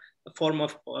other form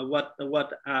of what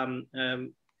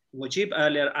Mujib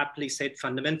earlier aptly said,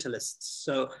 fundamentalists.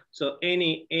 So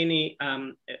any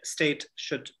state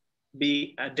should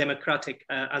be democratic,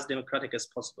 as democratic as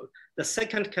possible. The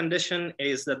second condition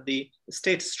is that the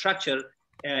state structure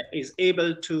is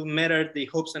able to mirror the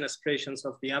hopes and aspirations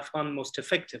of the Afghan most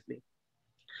effectively.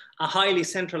 A highly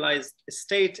centralized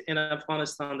state in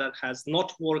Afghanistan that has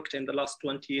not worked in the last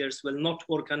 20 years will not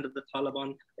work under the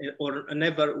Taliban, or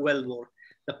never will work.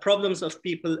 The problems of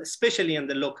people, especially in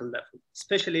the local level,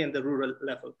 especially in the rural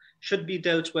level, should be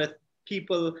dealt with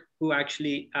people who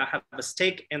actually have a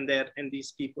stake in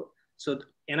these people. So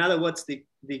in other words,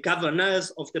 the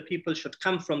governors of the people should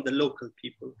come from the local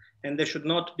people, and they should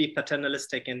not be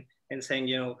paternalistic in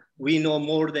saying, we know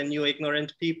more than you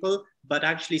ignorant people, but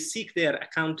actually seek their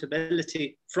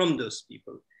accountability from those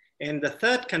people. And the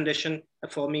third condition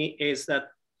for me is that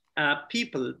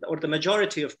people, or the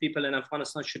majority of people in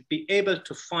Afghanistan, should be able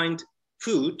to find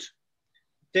food,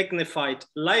 dignified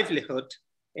livelihood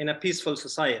in a peaceful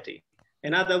society.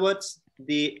 In other words,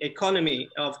 the economy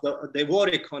of the war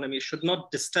economy should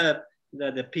not disturb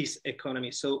the peace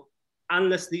economy. So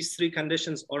unless these 3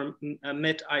 conditions are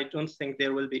met, I don't think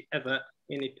there will be ever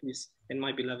any peace in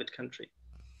my beloved country.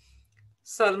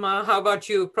 Salma, how about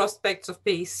you? Prospects of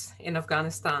peace in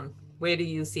Afghanistan. Where do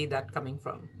you see that coming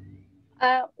from?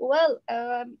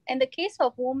 In the case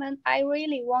of women, I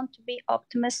really want to be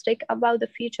optimistic about the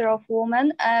future of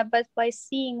women, but by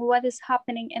seeing what is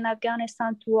happening in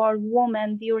Afghanistan toward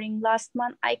women during last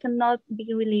month, I cannot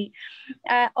be really.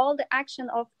 All the action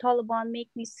of Taliban make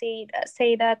me say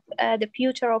that the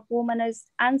future of women is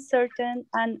uncertain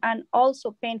and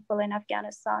also painful in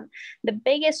Afghanistan. The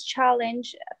biggest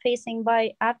challenge facing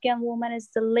by Afghan women is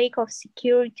the lack of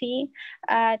security,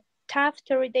 tough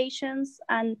traditions,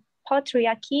 and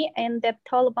patriarchy in the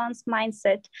Taliban's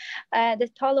mindset. The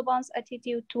Taliban's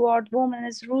attitude toward women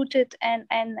is rooted in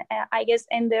I guess,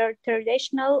 in their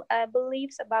traditional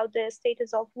beliefs about the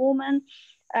status of women,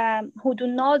 who do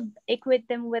not equate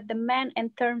them with the men in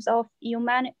terms of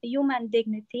human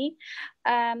dignity.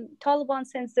 Taliban,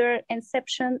 since their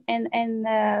inception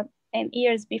in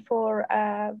years before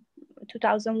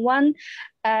 2001,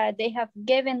 they have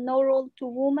given no role to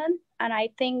women, and I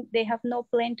think they have no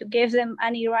plan to give them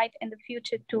any right in the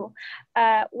future too.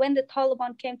 When the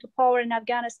Taliban came to power in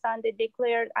Afghanistan, they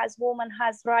declared as women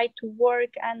has right to work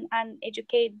and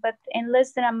educate, but in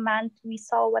less than a month, we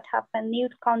saw what happened. New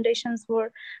conditions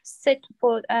were set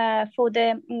for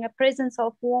the presence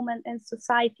of women in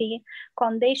society,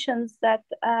 conditions that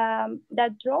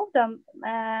drove them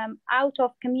out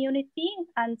of community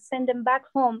and send them back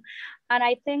home. And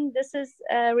I think this is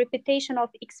a repetition of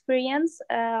experience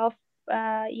of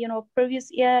previous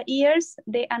years.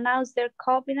 They announced their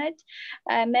cabinet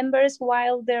members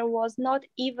while there was not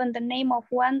even the name of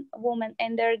one woman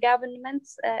in their government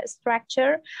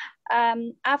structure.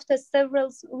 After several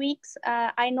weeks,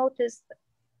 I noticed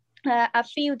a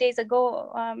few days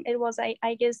ago, it was,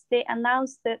 I guess, they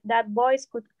announced that boys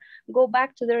could go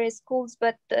back to their schools,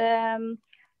 but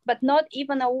not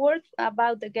even a word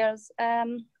about the girls.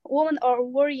 Women are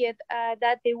worried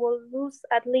that they will lose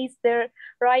at least their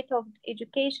right of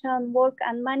education, work,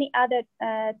 and many other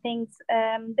things.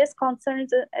 This concern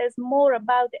is more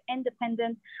about the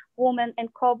independent women in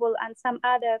Kabul and some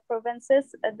other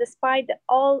provinces. Despite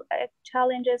all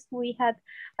challenges, we had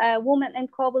women in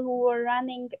Kabul who were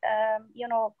running,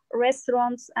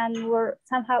 restaurants and were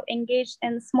somehow engaged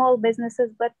in small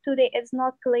businesses. But today it's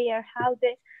not clear how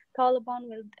the Taliban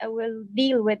will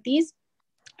deal with these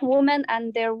women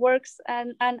and their works,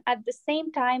 and at the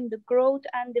same time the growth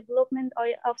and development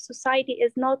of society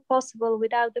is not possible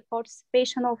without the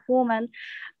participation of women.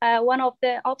 One of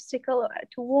the obstacles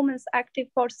to women's active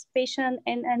participation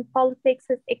in politics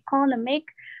is economic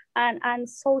and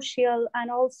social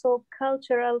and also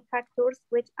cultural factors,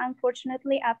 which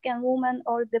unfortunately Afghan women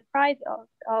are deprived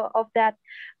of that.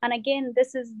 And again,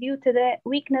 this is due to the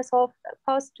weakness of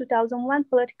post 2001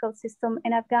 political system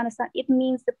in Afghanistan. It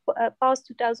means the post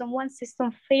 2001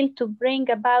 system failed to bring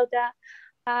about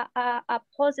a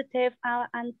positive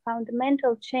and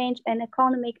fundamental change in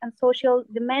economic and social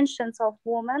dimensions of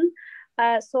women.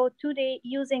 So today,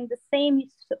 using the same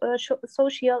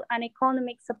social and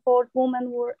economic support,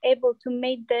 women were able to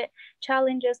meet the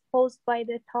challenges posed by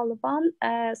the Taliban.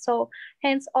 So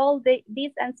hence all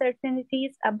these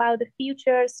uncertainties about the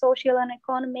future, social and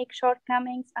economic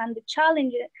shortcomings, and the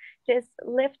challenges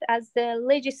left as the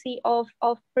legacy of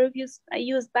previous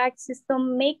use-backed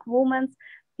system make women's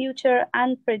future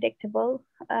unpredictable.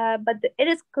 But it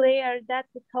is clear that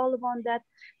the Taliban that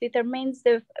determines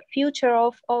the future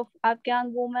of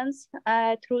Afghan women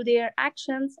through their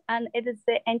actions, and it is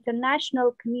the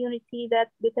international community that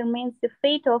determines the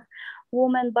fate of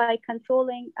women by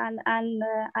controlling and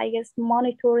I guess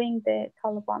monitoring the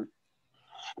Taliban.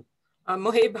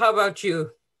 Mohib, how about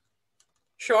you?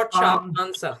 Short, sharp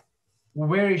answer.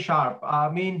 Very sharp. I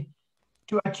mean,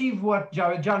 to achieve what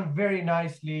Jawejan very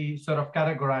nicely sort of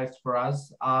categorized for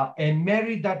us and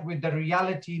marry that with the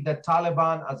reality that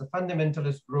Taliban as a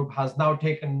fundamentalist group has now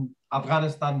taken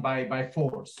Afghanistan by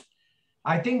force.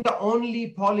 I think the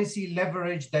only policy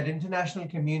leverage that international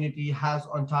community has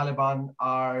on Taliban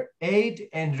are aid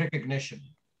and recognition.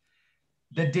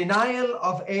 The denial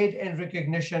of aid and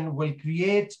recognition will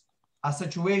create a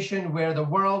situation where the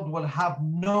world will have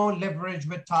no leverage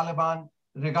with Taliban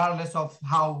regardless of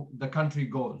how the country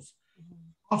goes.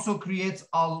 Also create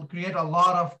a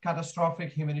lot of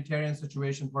catastrophic humanitarian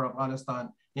situation for Afghanistan,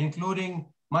 including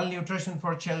malnutrition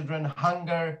for children,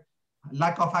 hunger,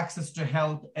 lack of access to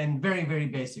health, and very, very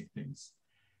basic things.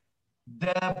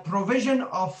 The provision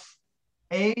of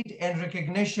aid and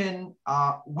recognition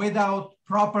without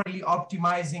properly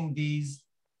optimizing these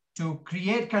to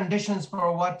create conditions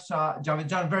for what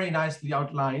Jawejan very nicely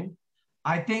outlined,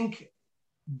 I think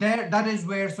that is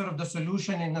where sort of the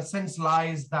solution in a sense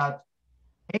lies, that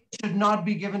aid should not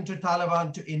be given to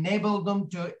Taliban to enable them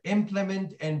to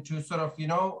implement and to sort of,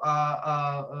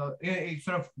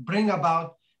 sort of bring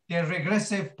about their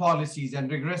regressive policies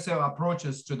and regressive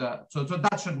approaches to the, so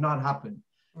that should not happen.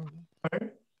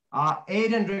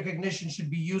 Aid and recognition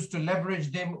should be used to leverage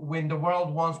them when the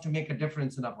world wants to make a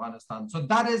difference in Afghanistan. So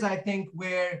that is, I think,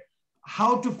 where,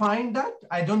 how to find that.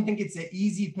 I don't think it's an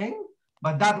easy thing,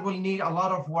 but that will need a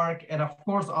lot of work. And of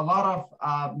course, a lot of,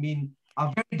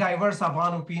 a very diverse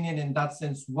Afghan opinion in that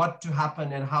sense, what to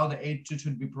happen and how the aid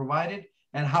should be provided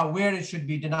and where it should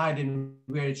be denied and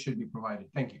where it should be provided.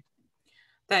 Thank you.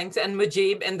 Thanks. And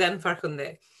Mujib, and then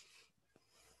Farkhondeh.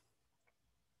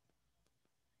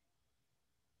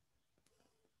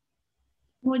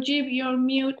 Mujib, you're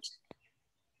mute.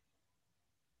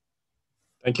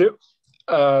 Thank you.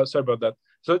 Sorry about that.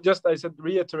 So just, I said,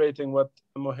 reiterating what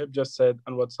Mohib just said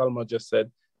and what Salma just said,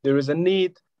 there is a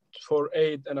need for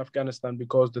aid in Afghanistan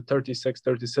because the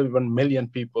 37 million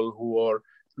people who are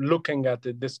looking at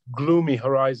this gloomy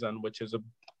horizon, which is a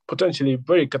potentially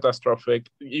very catastrophic,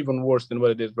 even worse than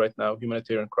what it is right now,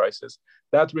 humanitarian crisis,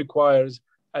 that requires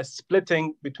a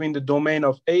splitting between the domain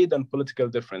of aid and political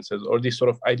differences, or these sort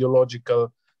of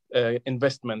ideological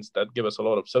investments that give us a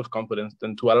lot of self-confidence,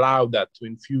 and to allow that to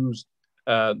infuse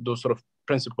those sort of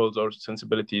principles or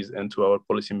sensibilities into our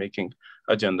policymaking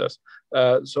agendas.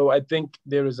 So I think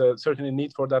there is a certainly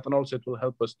need for that, and also it will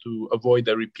help us to avoid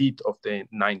a repeat of the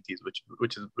 90s,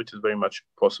 which is very much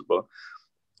possible.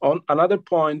 On another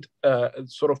point,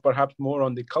 sort of perhaps more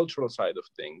on the cultural side of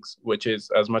things, which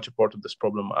is as much a part of this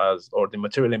problem as, or the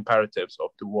material imperatives of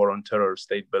the war on terror,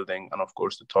 state building, and of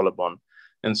course the Taliban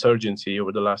insurgency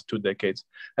over the last 2 decades.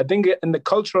 I think in the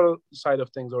cultural side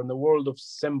of things, or in the world of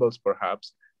symbols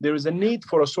perhaps, there is a need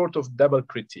for a sort of double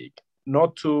critique,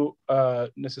 not to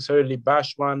necessarily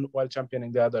bash one while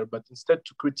championing the other, but instead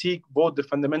to critique both the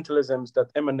fundamentalisms that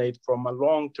emanate from a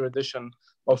long tradition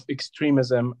of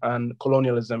extremism and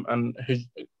colonialism and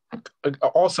an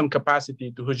awesome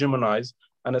capacity to hegemonize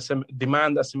and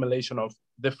demand assimilation of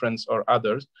difference or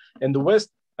others in the West,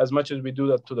 as much as we do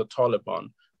that to the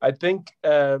Taliban. I think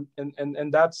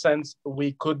in that sense,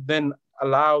 we could then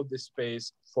allow this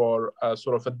space for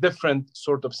sort of a different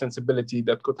sort of sensibility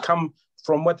that could come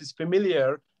from what is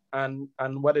familiar and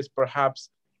what is perhaps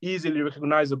easily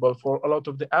recognizable for a lot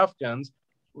of the Afghans,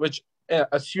 which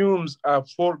assumes a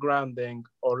foregrounding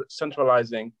or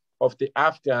centralizing of the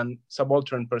Afghan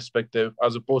subaltern perspective,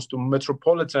 as opposed to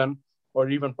metropolitan or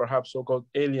even perhaps so-called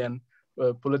alien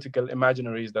political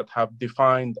imaginaries that have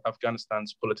defined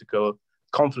Afghanistan's political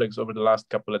conflicts over the last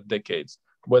couple of decades,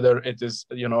 whether it is,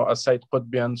 a Sayyid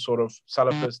Qutbian sort of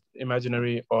Salafist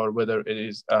imaginary, or whether it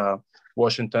is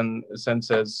Washington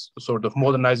Sense's sort of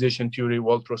modernization theory,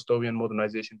 Walt Rostovian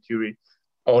modernization theory,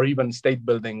 or even state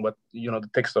building, the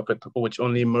text of it, which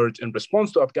only emerged in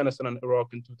response to Afghanistan and Iraq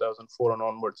in 2004 and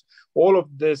onwards. All of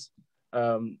this,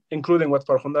 including what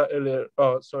Farkhondeh earlier,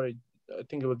 I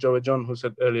think it was Joey John who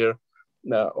said earlier,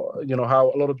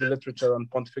 how a lot of the literature on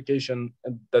pontification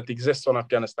that exists on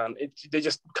Afghanistan, they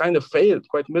just kind of failed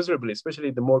quite miserably,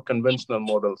 especially the more conventional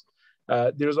models.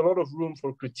 There's a lot of room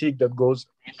for critique that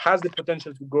has the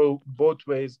potential to go both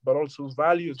ways, but also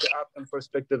values the Afghan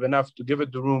perspective enough to give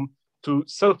it the room to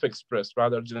self-express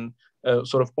rather than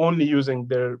sort of only using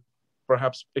their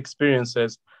perhaps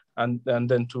experiences and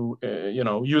then to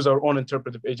use our own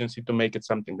interpretive agency to make it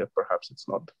something that perhaps it's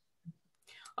not.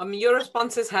 Your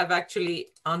responses have actually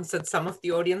answered some of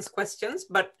the audience questions,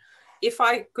 but if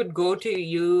I could go to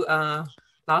you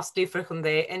lastly,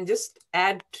 Farkhondeh, and just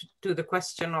add to the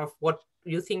question of what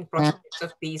you think prospects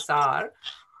of peace are,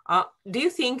 do you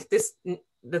think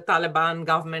the Taliban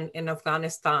government in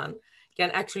Afghanistan can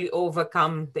actually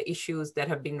overcome the issues that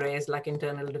have been raised, like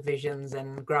internal divisions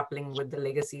and grappling with the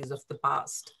legacies of the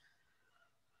past?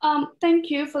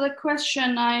 Thank you for the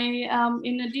question.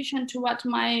 In addition to what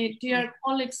my dear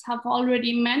colleagues have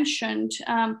already mentioned,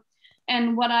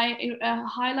 and what I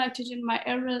highlighted in my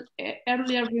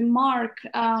earlier remark,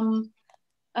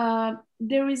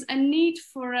 there is a need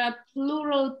for a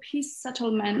plural peace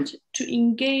settlement to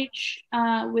engage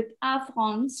with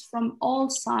Afghans from all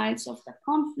sides of the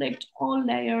conflict, all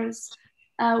layers,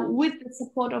 with the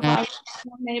support of our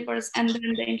neighbors and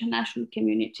then the international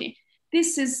community.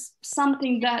 This is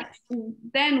something that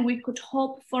then we could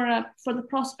hope for the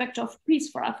prospect of peace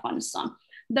for Afghanistan.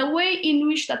 The way in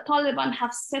which the Taliban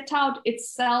have set out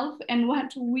itself and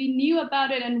what we knew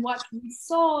about it and what we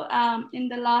saw in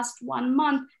the last 1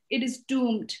 month, it is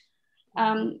doomed.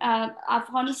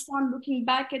 Afghanistan, looking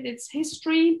back at its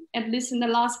history, at least in the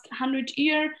last 100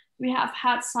 years, we have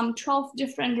had some 12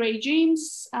 different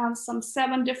regimes, some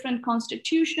 7 different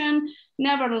constitutions,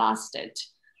 never lasted.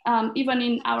 Even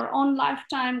in our own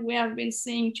lifetime, we have been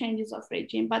seeing changes of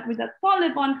regime. But with the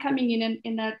Taliban coming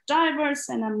in a diverse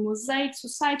and a mosaic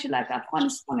society like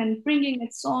Afghanistan and bringing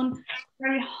its own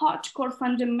very hardcore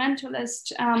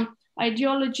fundamentalist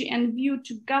ideology and view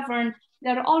to govern,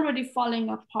 they're already falling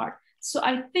apart. So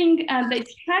I think the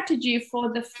strategy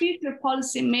for the future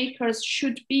policymakers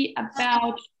should be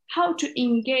about how to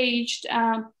engage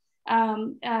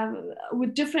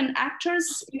with different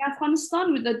actors in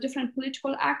Afghanistan, with the different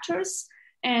political actors,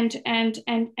 and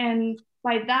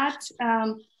by that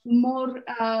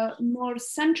more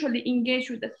centrally engage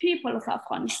with the people of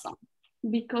Afghanistan,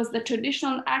 because the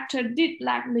traditional actor did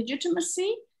lack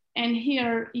legitimacy. And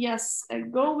here, yes,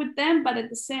 go with them, but at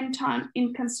the same time,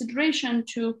 in consideration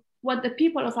to what the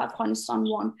people of Afghanistan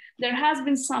want. There has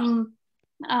been some.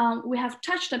 We have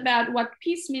touched about what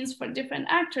peace means for different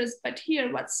actors, but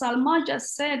here what Salma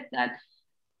just said, that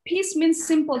peace means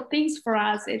simple things for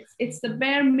us. It's the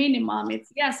bare minimum.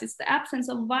 It's the absence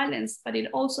of violence, but it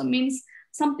also means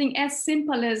something as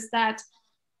simple as that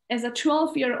as a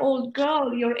 12-year-old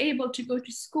girl, you're able to go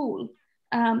to school.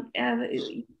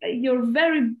 Your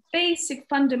very basic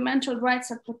fundamental rights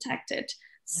are protected.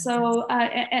 So,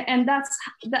 and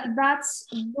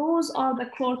those are the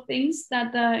core things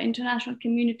that the international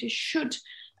community should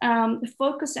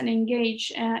focus and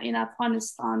engage in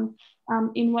Afghanistan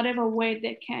in whatever way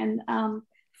they can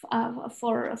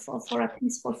for a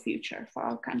peaceful future for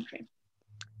our country.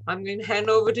 I'm going to hand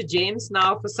over to James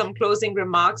now for some closing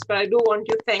remarks, but I do want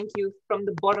to thank you from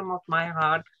the bottom of my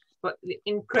heart for the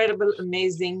incredible,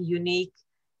 amazing, unique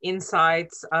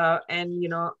insights, and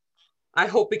I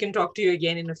hope we can talk to you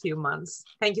again in a few months.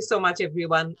 Thank you so much,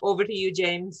 everyone. Over to you,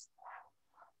 James.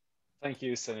 Thank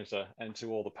you, Senator, and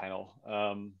to all the panel.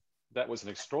 That was an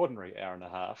extraordinary hour and a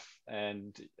half,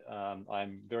 and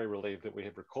I'm very relieved that we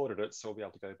have recorded it, so we'll be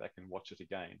able to go back and watch it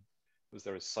again, because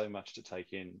there is so much to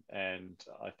take in, and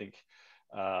I think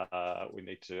we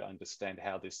need to understand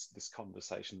how this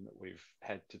conversation that we've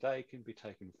had today can be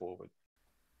taken forward.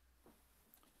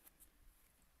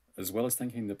 As well as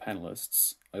thanking the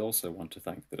panellists, I also want to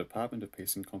thank the Department of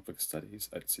Peace and Conflict Studies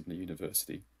at Sydney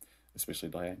University, especially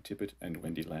Diane Tippett and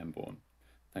Wendy Lambourne.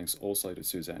 Thanks also to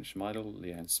Suzanne Schmeidel,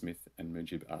 Leanne Smith and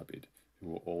Mujib Abid,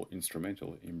 who were all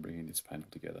instrumental in bringing this panel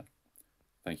together.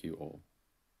 Thank you all.